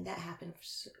 and I mean that happened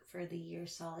for the year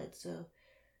solid. So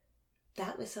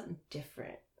that was something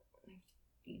different.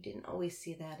 You didn't always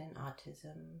see that in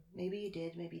autism. Maybe you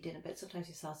did, maybe you didn't, but sometimes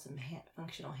you saw some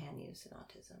functional hand use in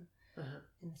autism. Uh-huh.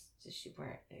 And it's just,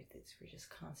 we're just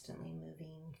constantly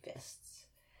moving fists.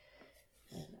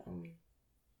 And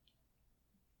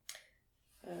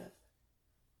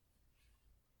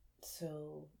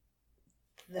so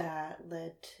that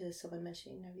led to someone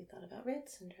mentioning, have you thought about Rett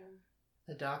syndrome?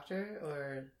 A doctor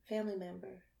or? Family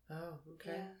member. Oh,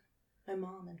 okay. Yeah. My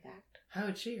mom, in fact. How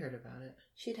had she heard about it?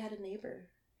 She'd had a neighbor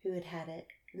who had it,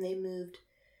 and they moved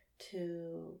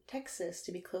to Texas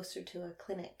to be closer to a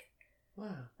clinic.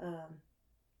 Wow.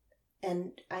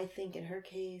 And I think in her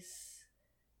case,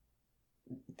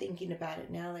 thinking about it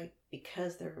now, like,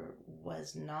 because there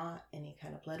was not any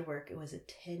kind of blood work, it was a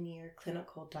 10-year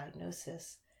clinical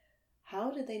diagnosis.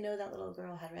 How did they know that little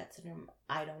girl had Rett syndrome?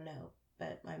 I don't know.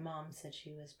 But my mom said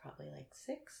she was probably like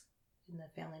 6 when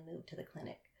the family moved to the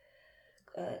clinic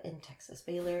in Texas,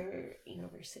 Baylor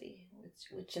University,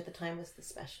 which at the time was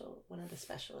one of the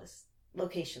specialist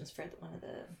locations for one of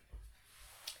the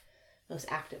most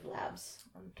active labs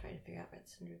on trying to figure out Rett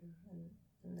syndrome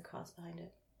and the cause behind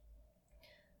it.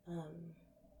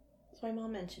 So my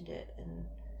mom mentioned it, and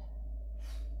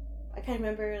I kind of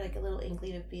remember like a little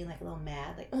inkling of being like a little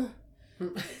mad, like,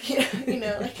 you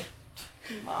know, like,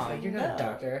 Mom, you're not a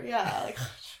doctor. Yeah, like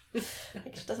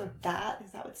she doesn't that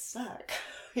would suck,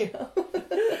 you know.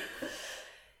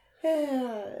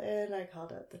 Yeah, and I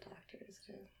called up the doctors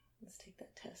to let's take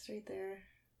that test right there,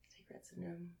 take Rett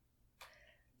syndrome.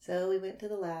 So we went to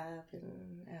the lab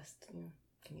and asked,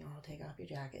 can you all take off your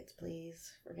jackets,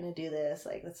 please? We're gonna do this.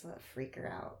 Like, let's not freak her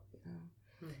out, you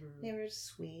know. Mm-hmm. They were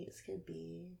sweet as could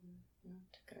be.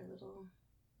 Took our little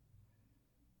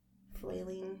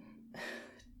flailing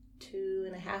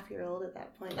 2.5-year-old at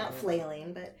that point. Not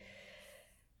flailing, but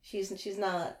she's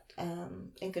not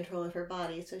in control of her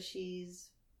body, so she's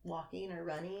walking or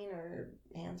running or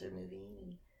hands are moving,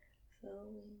 and so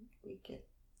we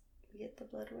get the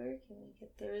blood work and we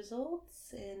get the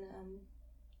results, and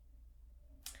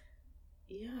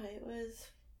it was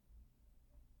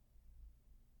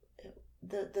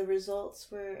the results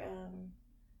were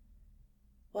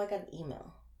I got an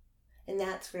email. And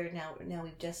that's where now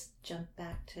we've just jumped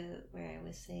back to where I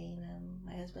was saying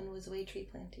my husband was away tree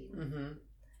planting. Mm-hmm.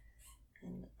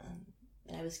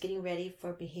 And I was getting ready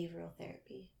for behavioral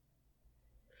therapy.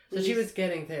 So she was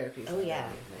getting therapy. Oh, yeah.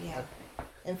 Yeah.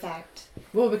 In fact...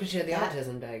 Well, because she had the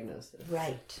autism diagnosis.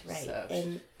 Right. So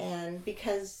and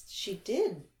because she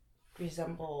did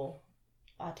resemble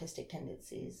autistic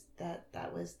tendencies,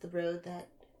 that was the road that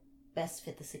best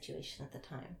fit the situation at the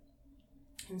time.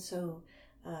 And so...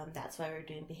 that's why we're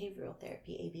doing behavioral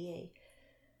therapy, ABA,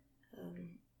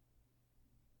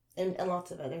 and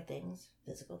lots of other things: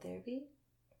 physical therapy,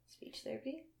 speech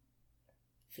therapy,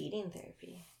 feeding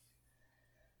therapy,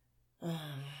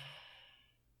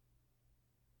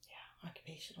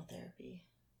 occupational therapy,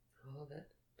 all of it,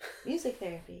 music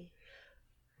therapy.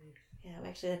 Yeah,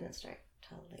 actually, that didn't start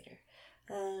till later,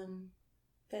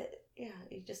 but yeah,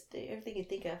 everything you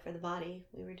think of for the body,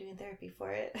 we were doing therapy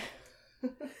for it.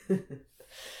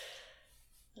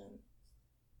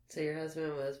 So your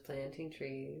husband was planting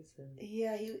trees and...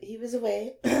 Yeah, he was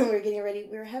away. We were getting ready.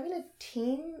 We were having a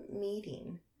team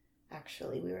meeting,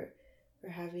 actually. We were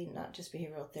having not just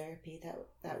behavioral therapy,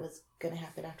 that was going to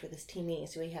happen after this team meeting.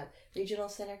 So we have regional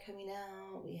center coming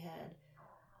out, we had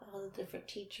all the different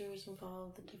teachers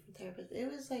involved, the different therapists. It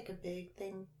was like a big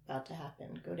thing about to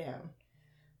happen, go down.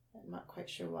 I'm not quite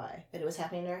sure why, but it was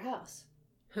happening in our house.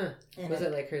 Huh. And was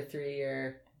it like her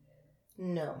 3-year?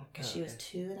 No, because she was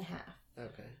 2.5.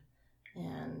 Okay.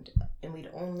 and we'd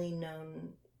only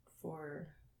known for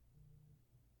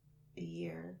a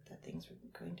year that things were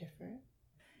going different.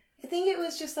 I think it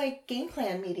was just like game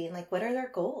plan meeting, like what are their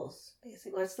goals?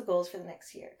 Basically, what's the goals for the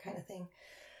next year kind of thing.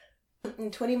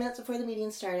 And 20 minutes before the meeting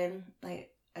started, I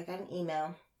got an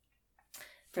email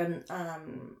from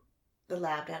the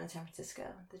lab down in San Francisco,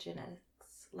 the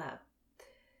genetics lab.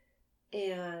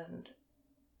 And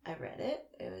I read it.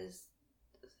 It was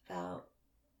about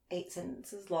 8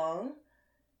 sentences long.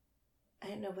 I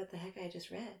didn't know what the heck I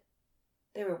just read.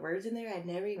 There were words in there I'd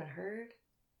never even heard.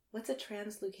 What's a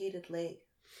translocated leg?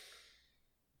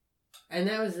 And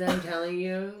that was them telling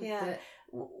you? Yeah. That...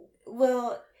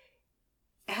 Well,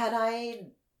 had I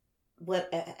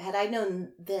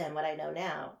known then what I know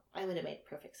now, I would have made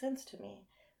perfect sense to me.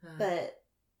 But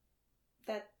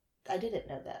that I didn't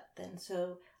know that then.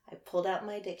 So I pulled out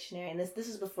my dictionary, and this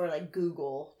is before like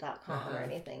Google.com or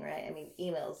anything, right? I mean,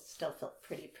 emails still felt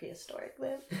pretty prehistoric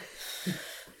then.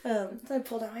 So I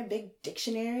pulled out my big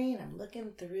dictionary, and I'm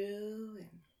looking through,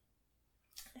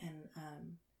 and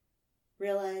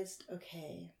realized,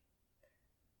 okay,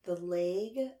 the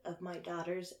leg of my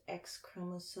daughter's X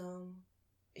chromosome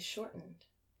is shortened.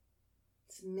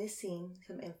 It's missing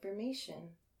some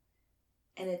information,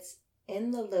 and it's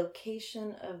in the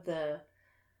location of the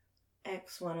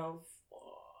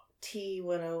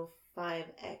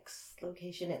T105X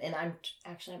location, and I'm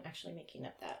actually making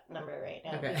up that number right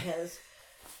now because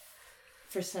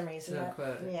for some reason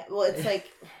it's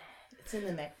like it's in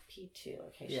the MECP2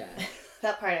 location. Yeah,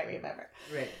 that part I remember.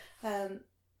 Right.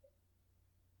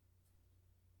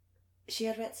 She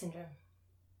had Rett syndrome.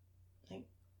 Like,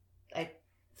 I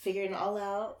figured it all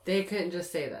out. They couldn't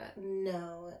just say that.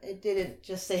 No, it didn't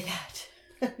just say that.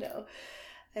 No,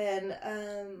 and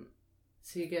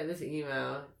so you get this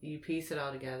email, you piece it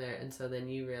all together, and so then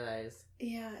you realize.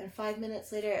 Yeah, and 5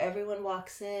 minutes later, everyone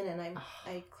walks in, and I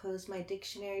closed my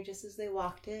dictionary just as they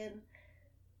walked in,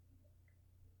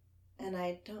 and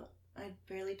I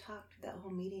barely talked that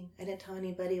whole meeting. I didn't tell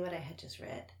anybody what I had just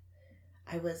read.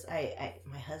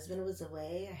 My husband was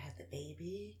away. I had the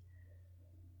baby.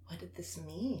 What did this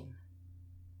mean?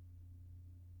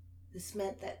 This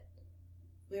meant that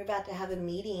we were about to have a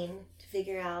meeting to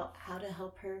figure out how to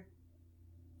help her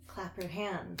clap her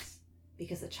hands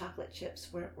because the chocolate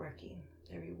chips weren't working,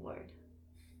 the reward.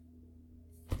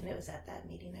 And it was at that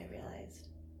meeting I realized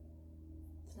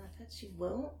it's not that she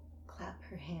won't clap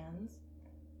her hands,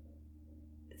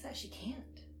 it's that she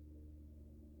can't.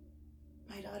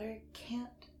 My daughter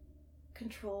can't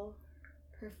control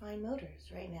her fine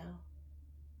motors right now.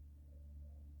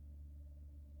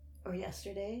 Or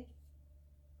yesterday.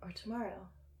 Or tomorrow.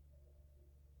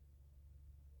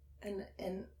 And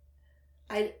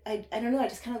I don't know, I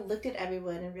just kind of looked at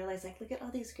everyone and realized, like, look at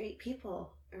all these great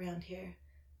people around here.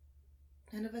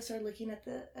 None of us are looking at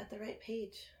the right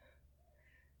page.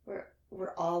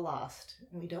 We're all lost,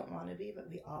 and we don't want to be, but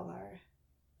we all are.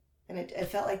 And it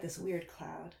felt like this weird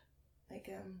cloud. Like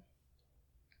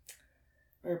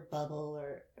or a bubble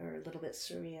or a little bit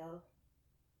surreal.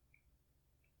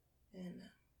 And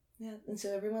and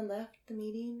so everyone left the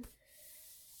meeting,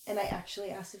 and I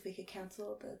actually asked if we could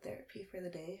cancel the therapy for the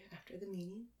day after the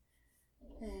meeting,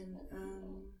 and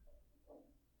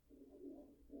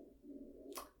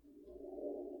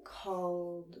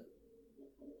called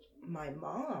my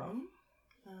mom.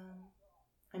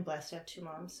 I'm blessed to have 2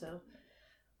 moms, so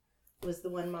it was the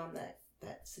one mom that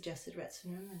suggested Rett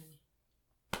syndrome, and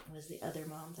it was the other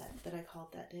mom that I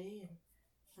called that day,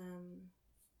 and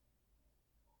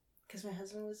because my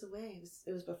husband was away.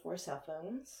 It was before cell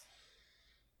phones,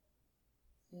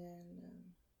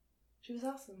 and she was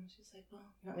awesome. She was like,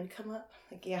 "Well, you want me to come up?"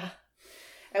 I'm like, yeah.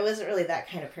 I wasn't really that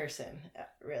kind of person.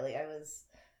 Really, I was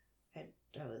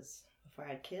before I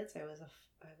had kids. I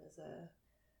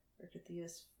worked at the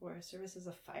U.S. Forest Service as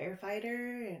a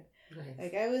firefighter, and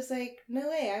like I was like, no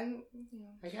way,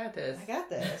 I got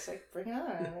this. Like, bring it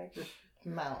on. Like,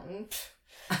 mountain.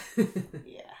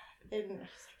 Yeah, and I was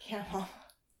like, yeah, Mom,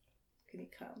 can you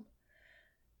come?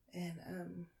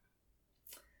 And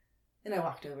I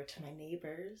walked over to my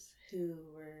neighbors who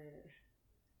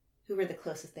were the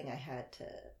closest thing I had to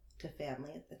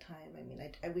family at the time. I mean,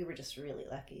 we were just really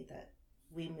lucky that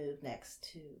we moved next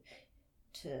to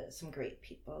some great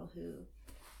people who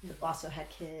also had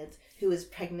kids, who was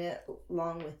pregnant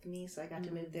along with me, so I got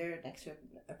to move there next to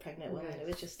a pregnant woman. It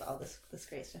was just all this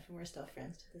great stuff, and we're still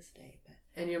friends to this day. But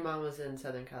and your mom was in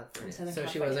Southern California, so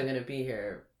she wasn't going to be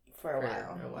here for a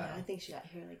while. Yeah, I think she got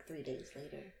here like 3 days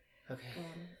later. Okay.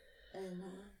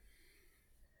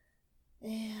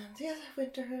 And yeah, I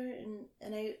went to her,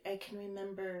 and I can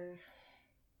remember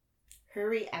her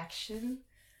reaction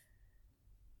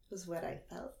was what I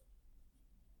felt.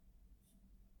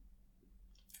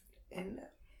 And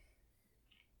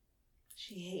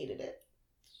she hated it.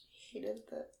 She hated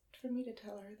for me to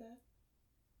tell her that.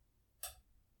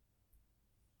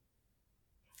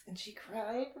 And she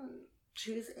cried, and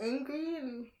she was angry,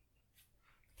 and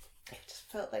I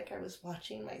just felt like I was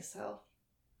watching myself.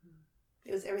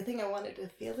 It was everything I wanted to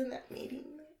feel in that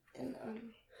meeting. And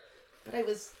but I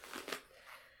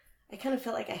kind of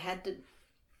felt like I had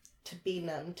to be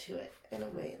numb to it in a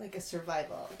way, like a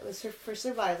survival. It was for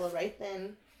survival right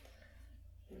then.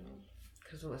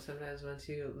 Because sometimes once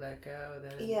you let go,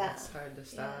 then it's hard to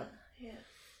stop. Yeah.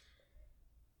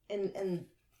 And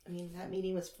I mean, that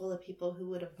meeting was full of people who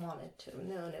would have wanted to have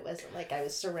known. It wasn't like I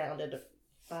was surrounded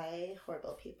by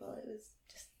horrible people. It was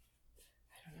just,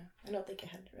 I don't know. I don't think it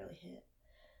had to really hit.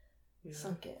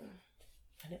 Sunk in.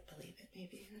 I didn't believe it,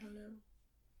 maybe. I don't know.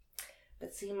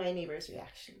 But seeing my neighbor's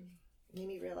reaction made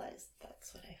me realize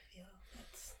that's what I feel.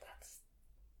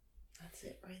 That's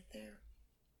it right there.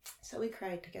 So we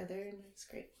cried together, and I was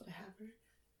grateful to have her.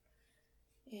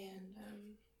 And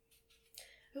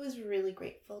I was really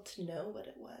grateful to know what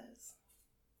it was.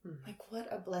 Mm-hmm. Like, what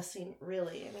a blessing,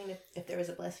 really. I mean, if there was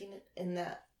a blessing in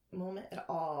that moment at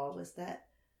all, was that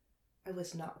I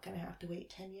was not going to have to wait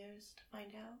 10 years to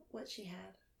find out what she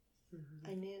had.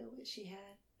 Mm-hmm. I knew what she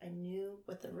had. I knew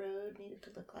what the road needed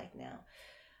to look like now.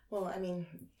 Well, I mean,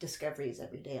 discoveries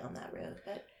every day on that road,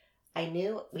 but I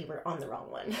knew we were on the wrong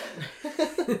one.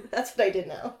 That's what I did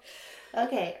know.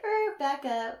 Okay, back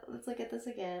up. Let's look at this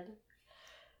again.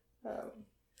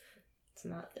 It's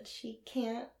not that she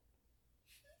can't.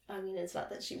 I mean, it's not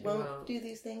that she won't do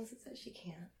these things. It's that she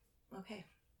can't. Okay.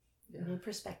 Yeah. New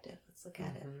perspective. Let's look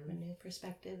at it from a new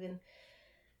perspective.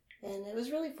 And it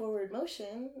was really forward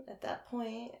motion at that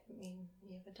point. I mean,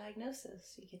 you have a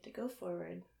diagnosis. You get to go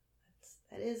forward.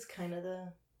 That is kind of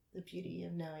the beauty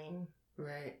of knowing.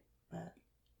 Right. But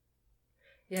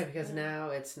yeah, because now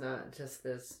it's not just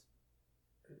this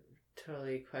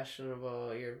totally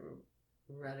questionable, you're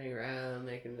running around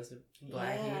making this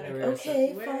black universe. Like,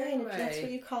 okay, fine, if that's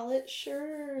what you call it,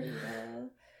 sure.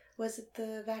 Was it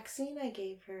the vaccine I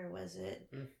gave her? Was it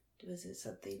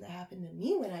something that happened to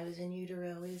me when I was in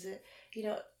utero? Is it,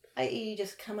 you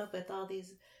just come up with all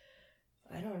these,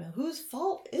 I don't know, whose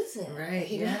fault is it? Right,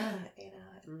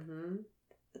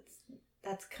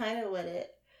 That's kind of what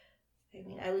it, I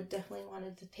mean, I would definitely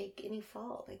wanted to take any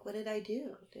fault. Like, what did I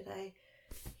do? Did I,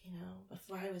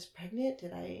 before I was pregnant,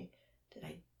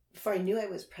 before I knew I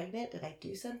was pregnant, did I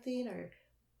do something? Or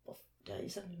did I do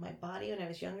something to my body when I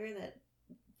was younger that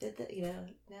did that?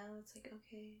 Now it's like,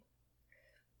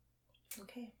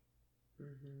 okay.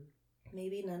 Mm-hmm.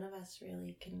 Maybe none of us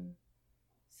really can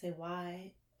say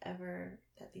why ever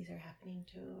that these are happening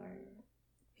to our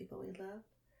people we love.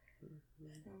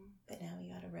 Mm-hmm. But now we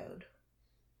got a road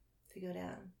to go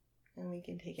down, and we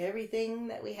can take everything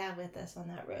that we have with us on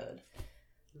that road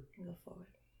and go forward.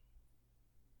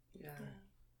 Yeah.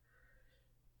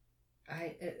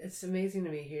 It's amazing to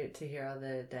me to hear all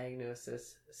the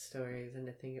diagnosis stories, and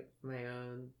to think of my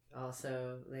own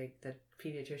also. Like, the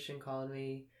pediatrician called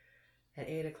me at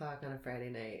 8:00 on a Friday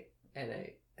night, and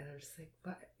I'm just like,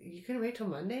 what? You couldn't wait till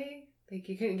Monday? Like,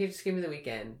 you couldn't just give me the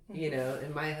weekend,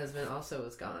 And my husband also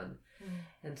was gone.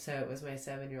 And so it was my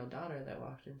 7-year-old daughter that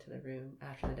walked into the room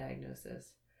after the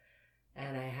diagnosis.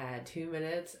 And I had 2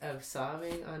 minutes of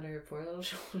sobbing on her poor little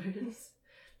shoulders.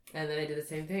 And then I did the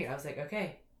same thing. I was like,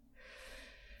 okay.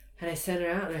 And I sent her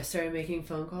out, and I started making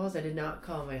phone calls. I did not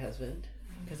call my husband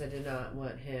because I did not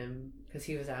want him, because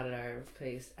he was out at our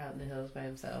place out in the hills by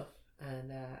himself.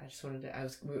 And I just wanted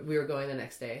to, we were going the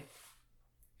next day.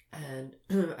 And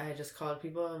I just called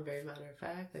people, and very matter of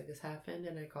fact, like, this happened.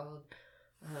 And I called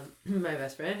my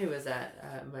best friend, who was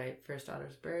at my first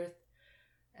daughter's birth,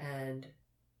 and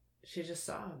she just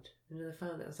sobbed into the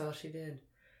phone. That was all she did.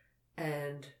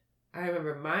 And I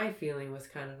remember my feeling was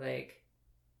kind of like,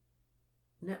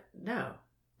 no,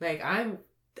 like, I'm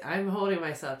holding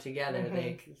myself together. Mm-hmm.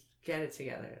 Like, get it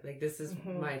together. Like, this is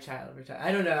my child.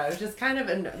 I don't know. I was just kind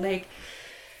of like,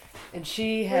 and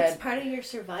she had. It's part of your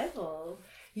survival.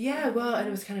 Yeah, well, and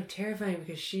it was kind of terrifying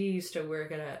because she used to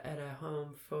work at a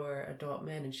home for adult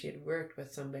men, and she had worked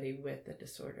with somebody with a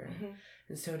disorder. Mm-hmm.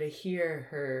 And so to hear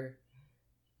her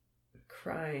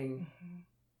crying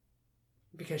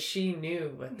because she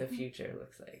knew what the future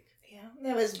looks like. Yeah,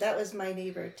 that was my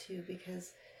neighbor too,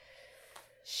 because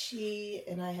she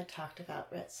and I had talked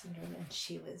about Rett syndrome, and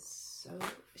she just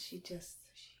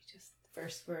the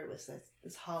first word was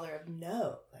this holler of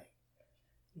no,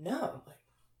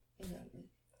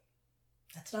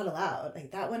 that's not allowed.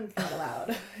 Like, that one's not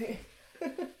allowed.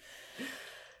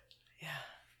 Yeah.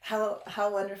 how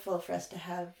wonderful for us to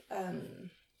have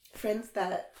friends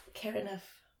that care enough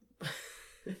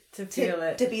to feel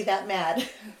it, to be that mad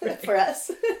for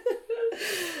us.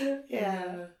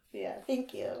 Yeah.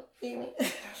 Thank you, Amy.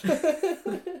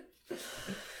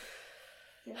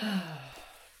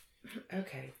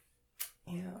 Okay.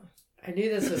 Yeah. I knew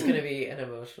this was going to be an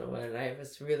emotional one, and I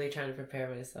was really trying to prepare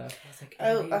myself. I was like,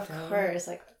 "Oh, of course!"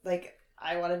 Like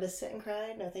I wanted to sit and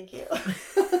cry. No, thank you.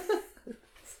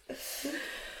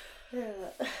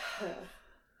 Yeah.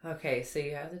 Okay, so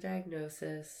you have the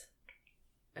diagnosis,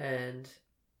 and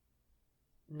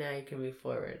now you can move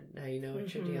forward. Now you know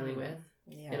what you're dealing with.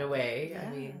 Yeah. In a way, I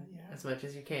mean, as much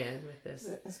as you can with this.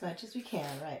 As much as we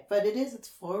can, right? But it's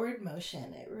forward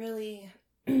motion. It really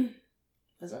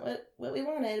wasn't what we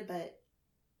wanted, but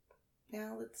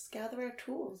now let's gather our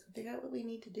tools and figure out what we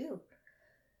need to do.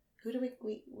 Who do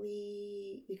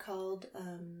we called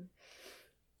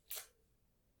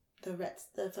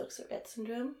the folks at Rett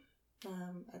Syndrome.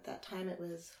 At that time, it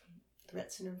was the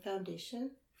Rett Syndrome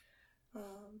Foundation.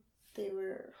 They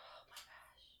were, oh my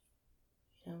gosh,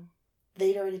 you know,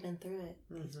 they'd already been through it.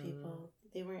 These people,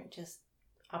 they weren't just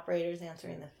operators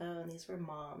answering the phone. These were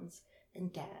moms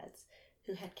and dads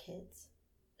who had kids,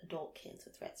 adult kids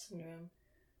with Rett Syndrome,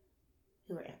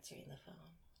 who were answering the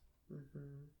phone.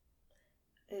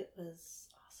 It was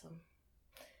awesome.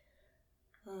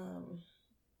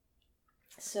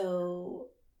 So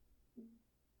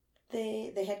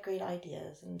they had great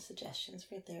ideas and suggestions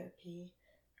for therapy.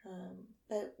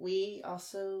 But we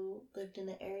also lived in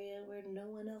an area where no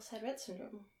one else had Rett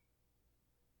syndrome.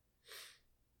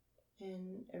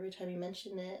 And every time you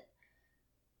mention it,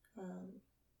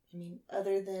 I mean,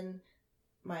 other than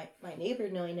my neighbor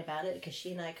knowing about it, because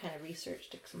she and I kind of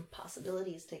researched some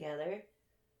possibilities together,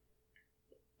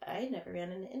 I never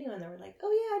ran into anyone that were like,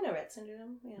 oh yeah, I know Rett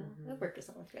syndrome. Yeah, I've worked with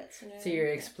someone with Rett syndrome. So you're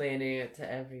explaining it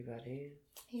to everybody.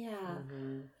 Yeah.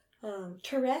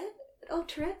 Tourette? Oh,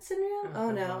 Tourette syndrome?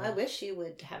 Oh no, I wish you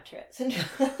would have Tourette syndrome.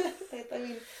 I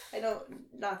mean, I don't,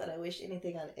 not that I wish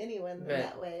anything on anyone in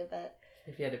that way, but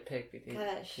if you had to pick between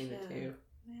the two.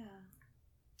 Yeah.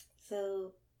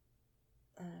 So,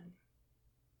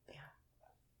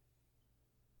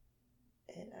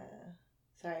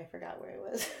 sorry, I forgot where it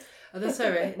was. Oh, that's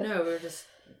all right. No, we're just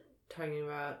talking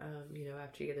about,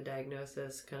 after you get the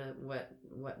diagnosis, kind of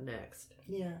what next.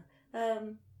 Yeah.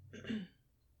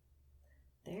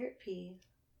 Therapy.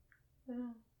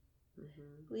 Well,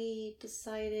 we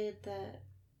decided that,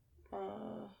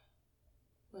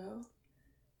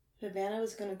 Havana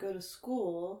was going to go to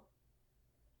school.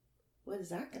 What is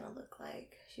that going to look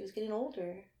like? She was getting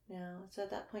older now. So at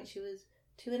that point, she was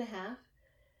 2.5.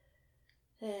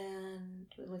 And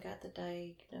when we got the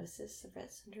diagnosis of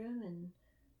Rett syndrome,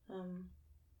 and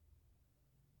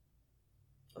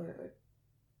or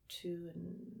 2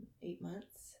 and 8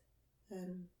 months,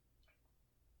 and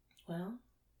well,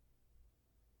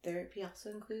 therapy also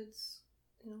includes,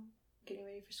 getting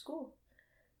ready for school.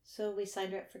 So we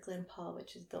signed her up for Glen Paul,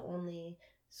 which is the only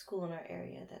school in our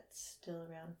area that's still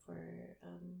around for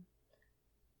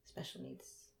special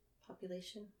needs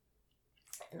population.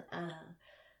 And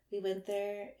we went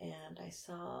there, and I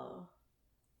saw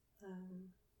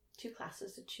 2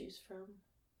 classes to choose from.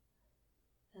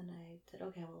 And I said,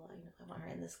 okay, well, I want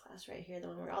her in this class right here, the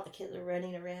one where all the kids are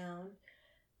running around.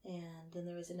 And then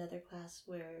there was another class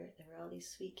where there were all these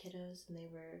sweet kiddos, and they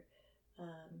were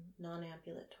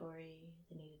non-ambulatory.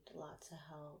 They needed lots of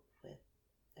help with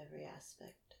every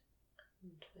aspect.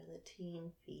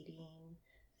 Toileting, feeding,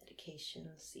 medication,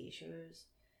 seizures.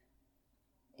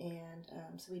 And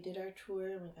so we did our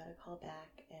tour, and we got a call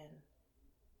back, and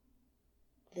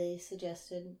they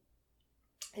suggested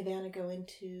Havana go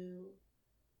into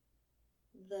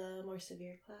the more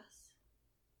severe class.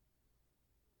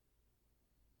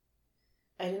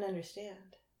 I didn't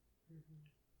understand.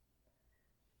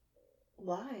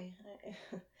 Why?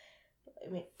 I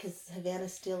mean, because Havana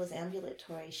still is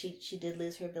ambulatory. She did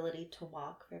lose her ability to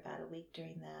walk for about a week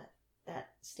during that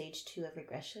stage 2 of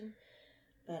regression.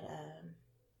 But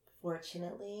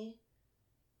fortunately,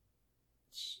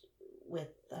 with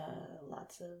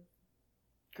lots of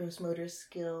gross motor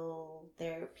skill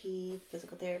therapy,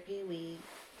 physical therapy,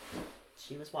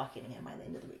 she was walking again by the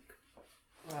end of the week.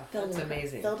 Wow, that's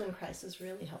amazing. Feldenkrais was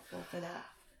really helpful for that.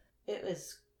 It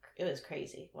was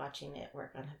crazy watching it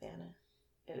work on Havana.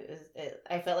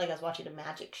 I felt like I was watching a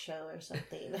magic show or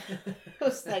something. It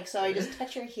was like, so I just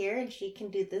touch her here and she can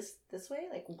do this way?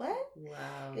 Like, what?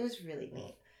 Wow. It was really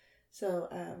neat. So,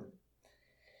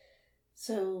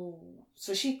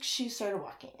 so she started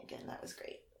walking again. That was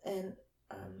great. And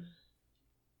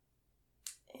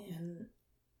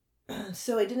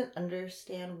So I didn't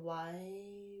understand why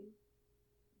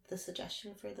the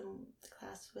suggestion for the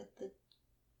class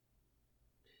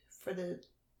for the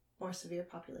more severe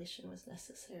population was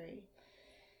necessary.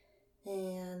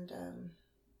 And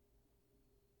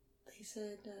they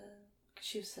said,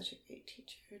 she was such a great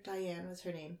teacher. Diane was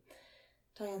her name.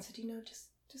 Diane said,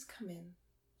 just come in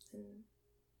and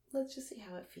let's just see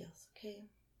how it feels, okay?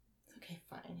 Okay,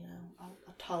 fine, I'll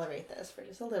tolerate this for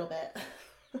just a little bit.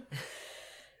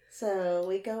 So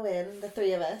we go in, the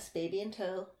three of us, baby in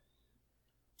tow,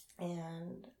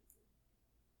 and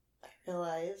I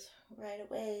realize right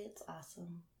away it's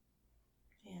awesome.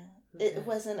 Yeah, okay. It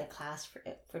wasn't a class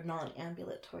for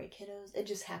non-ambulatory kiddos. It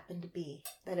just happened to be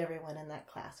that everyone in that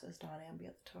class was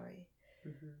non-ambulatory.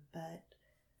 Mm-hmm. But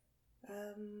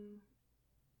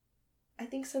I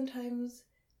think sometimes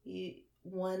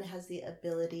one has the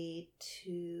ability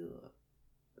to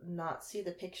not see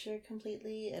the picture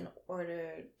completely in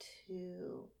order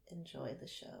to enjoy the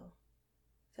show.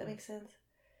 Does that make sense?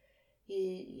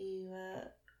 You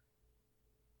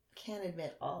can't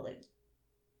admit all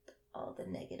the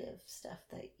negative stuff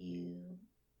that you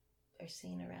are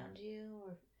seeing around you,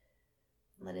 or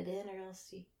let it in, or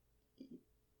else it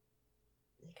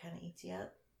kind of eats you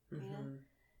up, mm-hmm. you know?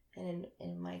 And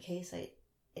in my case, I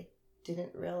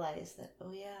didn't realize that,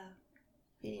 oh yeah,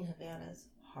 feeding Havana's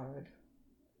hard.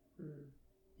 Yeah.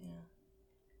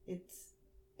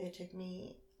 It took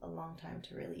me a long time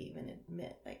to really even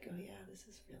admit, like, oh yeah, this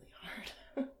is really hard.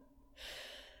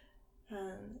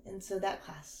 And so that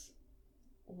class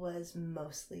was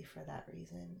mostly for that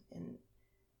reason, and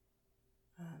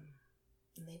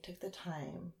they took the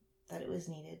time that it was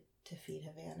needed to feed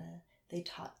Havana. They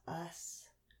taught us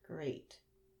great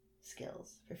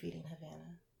skills for feeding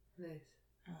Havana. Nice.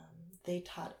 They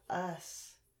taught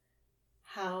us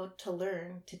how to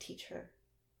learn to teach her.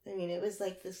 I mean, it was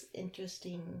like this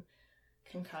interesting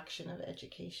concoction of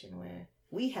education where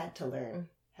we had to learn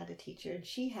how to teach her, and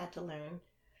she had to learn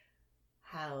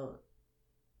how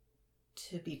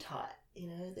to be taught.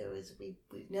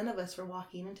 None of us were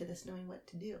walking into this knowing what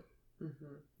to do.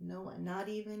 Mm-hmm. No one, not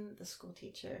even the school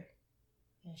teacher.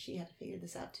 She had to figure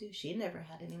this out too. She never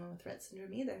had anyone with Rett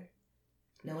syndrome either.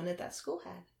 No one at that school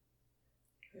had.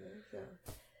 So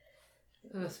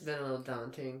it must have been a little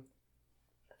daunting.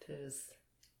 It's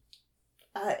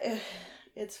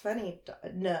funny.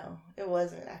 No, it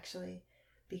wasn't actually,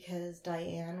 because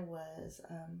Diane was.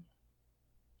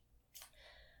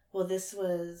 Well, this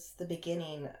was the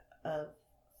beginning of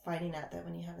finding out that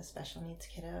when you have a special needs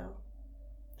kiddo,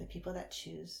 the people that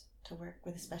choose to work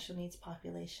with a special needs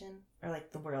population are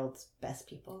like the world's best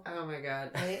people. Oh my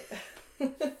God! Right.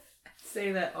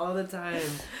 Say that all the time.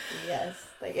 Yes.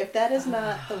 Like, if that is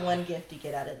not the one gift you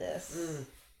get out of this,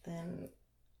 then,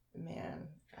 man,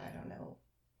 I don't know.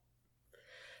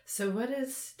 So what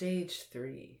is stage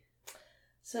 3?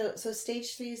 So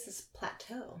stage 3 is this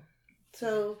plateau.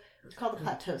 So it's called the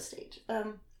plateau stage.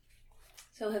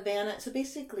 So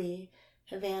basically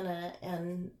Havana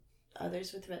and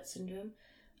others with Rett syndrome,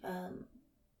 kind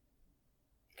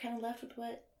of left with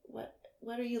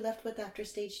what are you left with after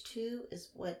stage 2 is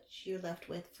what you're left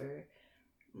with for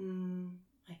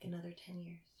like another 10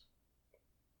 years.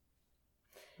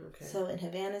 Okay. So in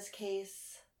Havana's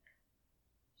case,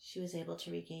 she was able to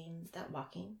regain that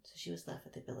walking, so she was left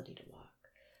with the ability to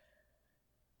walk.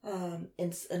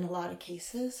 In a lot of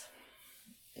cases,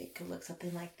 it could look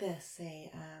something like this.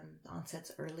 Say,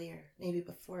 onset's earlier, maybe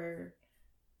before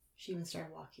she even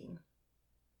started walking.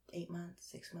 8 months,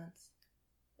 6 months,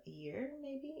 a year,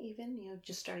 maybe even,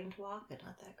 just starting to walk, but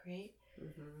not that great.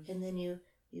 Mm-hmm. And then you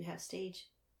have stage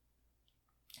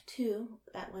 2,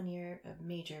 at 1 year, of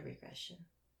major regression.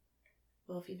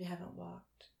 Well, if you haven't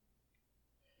walked,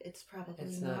 it's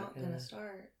probably not going to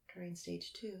start during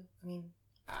stage 2. I mean,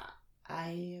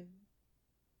 I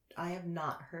have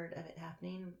not heard of it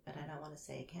happening, but I don't want to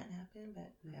say it can't happen,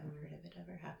 but I haven't heard of it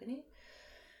ever happening.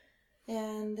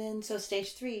 And then, so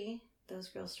stage 3, those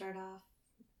girls start off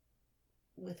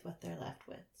with what they're left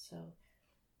with. So,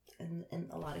 in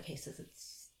a lot of cases,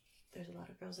 there's a lot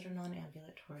of girls that are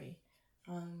non-ambulatory.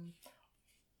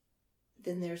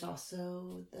 Then there's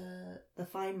also the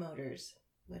fine motors.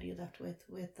 What are you left with?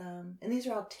 And these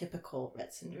are all typical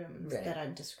Rett syndromes that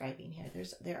I'm describing here.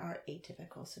 There are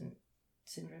atypical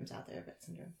syndromes out there of Rett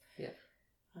syndrome. Yeah.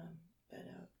 But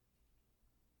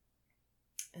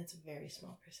it's a very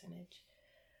small percentage.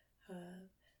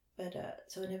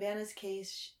 So in Havana's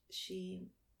case, she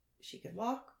could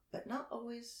walk, but not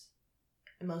always,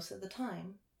 and most of the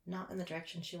time, not in the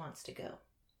direction she wants to go.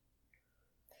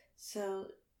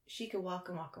 So she could walk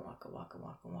and walk and walk and walk and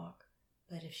walk and walk.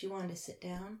 But if she wanted to sit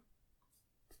down,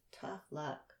 tough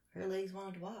luck. her legs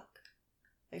wanted to walk.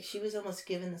 Like, she was almost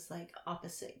given this, like,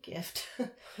 opposite gift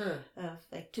of,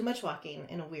 like, too much walking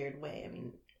in a weird way. I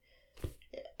mean,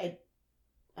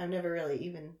 I've never really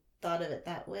even thought of it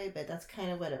that way, but that's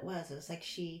kind of what it was. It was like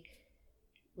too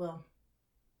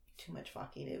much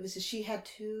walking. It was just, she had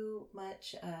too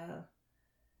much,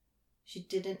 she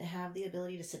didn't have the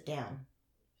ability to sit down,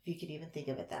 if you could even think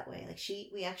of it that way. Like,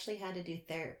 we actually had to do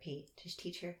therapy to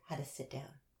teach her how to sit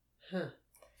down.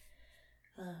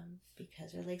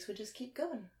 Because her legs would just keep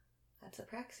going. That's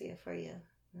apraxia for you.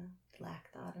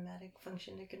 Lack the automatic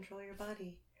function to control your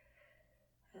body.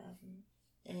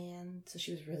 And so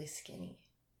she was really skinny.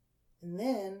 And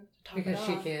then, to top because it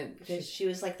she off, can't... because she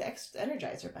was like the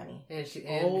Energizer Bunny. And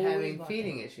Always having walking.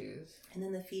 feeding issues. And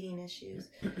then the feeding issues.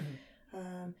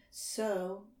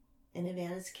 So, in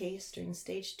Havana's case, during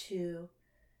stage 2,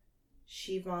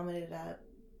 she vomited up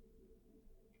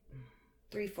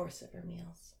 3/4 of her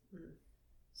meals.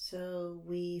 So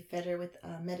we fed her with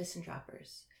medicine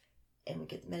droppers. And we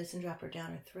get the medicine dropper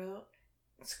down her throat,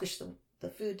 squish the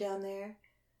food down there,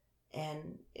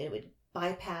 and it would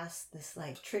bypass this,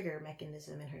 like, trigger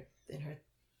mechanism in her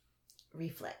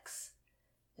reflex.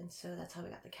 And so that's how we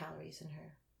got the calories in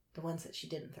her, the ones that she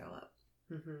didn't throw up.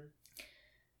 Mm-hmm.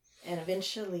 And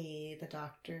eventually the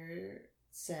doctor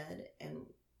said, and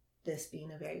this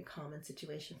being a very common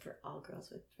situation for all girls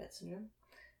with Rett syndrome,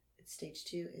 it's stage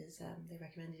 2, is they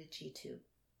recommended a G-tube,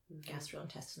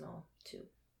 gastrointestinal tube.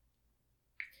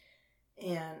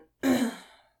 And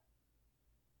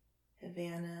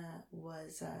Havana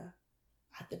was,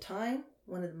 at the time,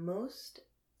 one of the most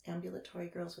ambulatory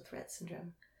girls with Rett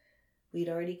syndrome. We'd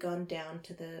already gone down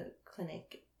to the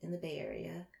clinic in the Bay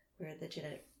Area where the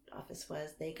genetic office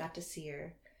was. They got to see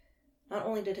her. Not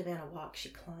only did Havana walk, she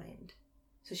climbed.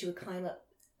 So she would climb up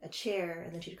a chair,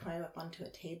 and then she'd climb up onto a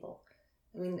table.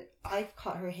 I mean, I've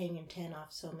caught her hanging 10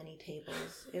 off so many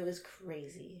tables. It was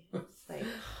crazy. It's like,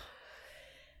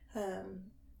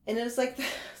 and it was like,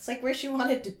 it's like where she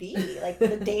wanted to be, like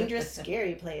the dangerous,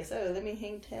 scary place. Oh, let me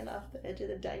hang 10 off the edge of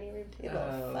the dining room table.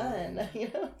 Oh. Fun, you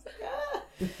know?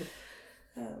 It's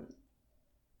like,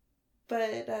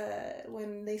 But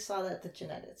when they saw that the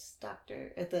geneticist,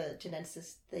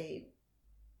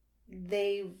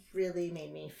 they really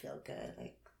made me feel good.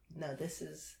 Like, no, this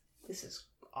is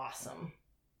awesome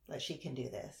that she can do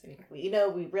this. I mean, we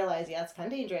realize, yeah, it's kind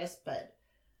of dangerous, but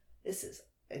this is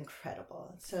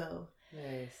incredible. So,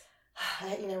 nice.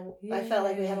 I felt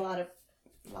like we had a lot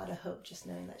of hope just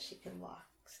knowing that she could walk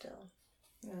still.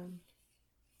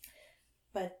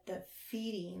 But the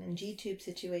feeding and G-tube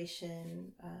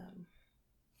situation,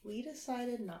 we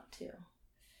decided not to.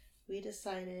 We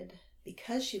decided,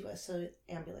 because she was so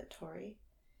ambulatory,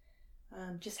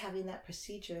 just having that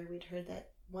procedure, we'd heard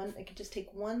that it could just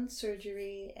take one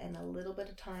surgery and a little bit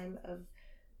of time of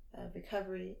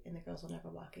recovery, and the girls will never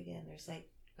walk again. There's like,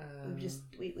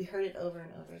 we heard it over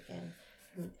and over again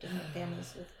from different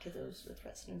families with kiddos with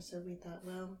Rett syndrome. So we thought,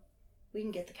 well, we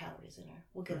can get the calories in her.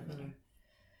 We'll get them in her.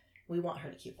 We want her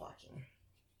to keep walking.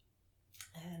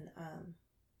 And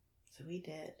so we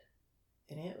did.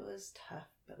 And it was tough,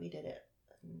 but we did it.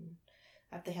 And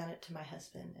I have to hand it to my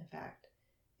husband, in fact.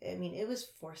 I mean, it was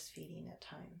force feeding at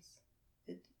times.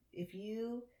 If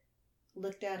you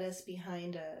looked at us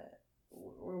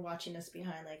we're watching us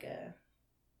behind like a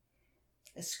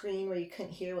screen where you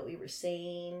couldn't hear what we were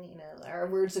saying, our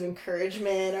words of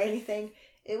encouragement or anything,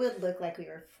 it would look like we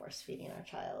were force feeding our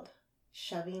child,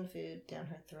 shoving food down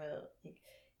her throat.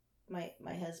 Like,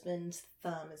 my husband's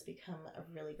thumb has become a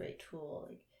really great tool.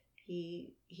 Like,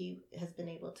 he has been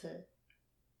able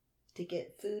to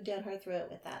get food down her throat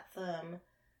with that thumb,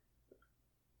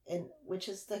 and which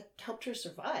has helped her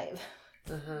survive.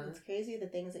 It's crazy the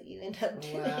things that you end up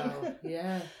doing. Wow.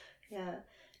 Yeah. Yeah.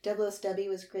 Double Stubby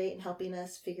was great in helping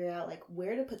us figure out like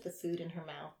where to put the food in her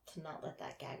mouth to not let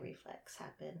that gag reflex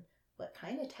happen, what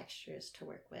kind of textures to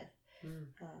work with.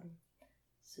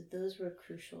 So those were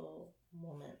crucial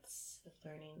moments of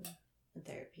learning and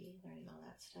therapy, learning all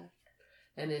that stuff.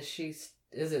 And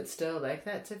is it still like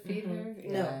that to feed her?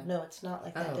 Yeah. No, it's not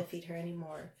like that to feed her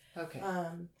anymore. Okay.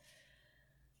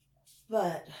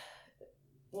 But,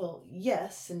 well,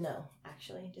 yes and no,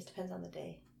 actually. It just depends on the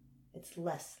day. It's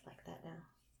less like that now.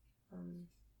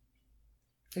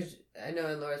 I know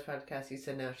in Laura's podcast you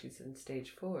said now she's in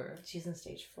stage 4. She's in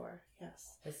stage 4,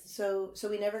 yes. So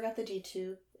we never got the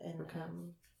G-tube, and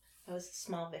that was a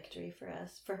small victory for her.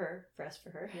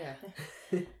 Yeah.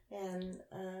 And,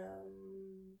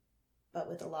 but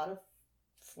with a lot of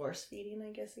force feeding,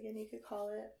 I guess, again, you could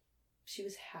call it, she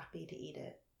was happy to eat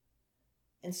it.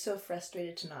 And so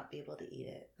frustrated to not be able to eat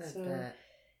it. I bet.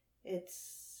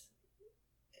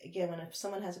 again, if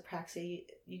someone has apraxia,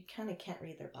 you kind of can't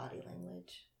read their body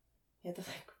language. You have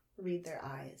to like read their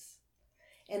eyes.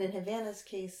 And in Havana's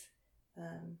case,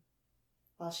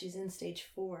 while she's in stage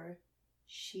 4,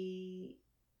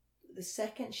 the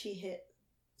second she hit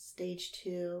stage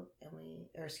 2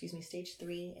 stage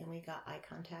 3, and we got eye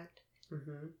contact,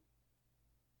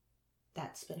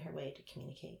 that's been her way to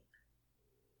communicate.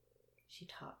 She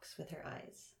talks with her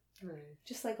eyes. Right.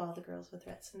 Just like all the girls with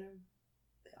Rett syndrome.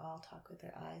 They all talk with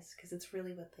their eyes because it's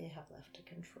really what they have left to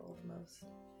control the most.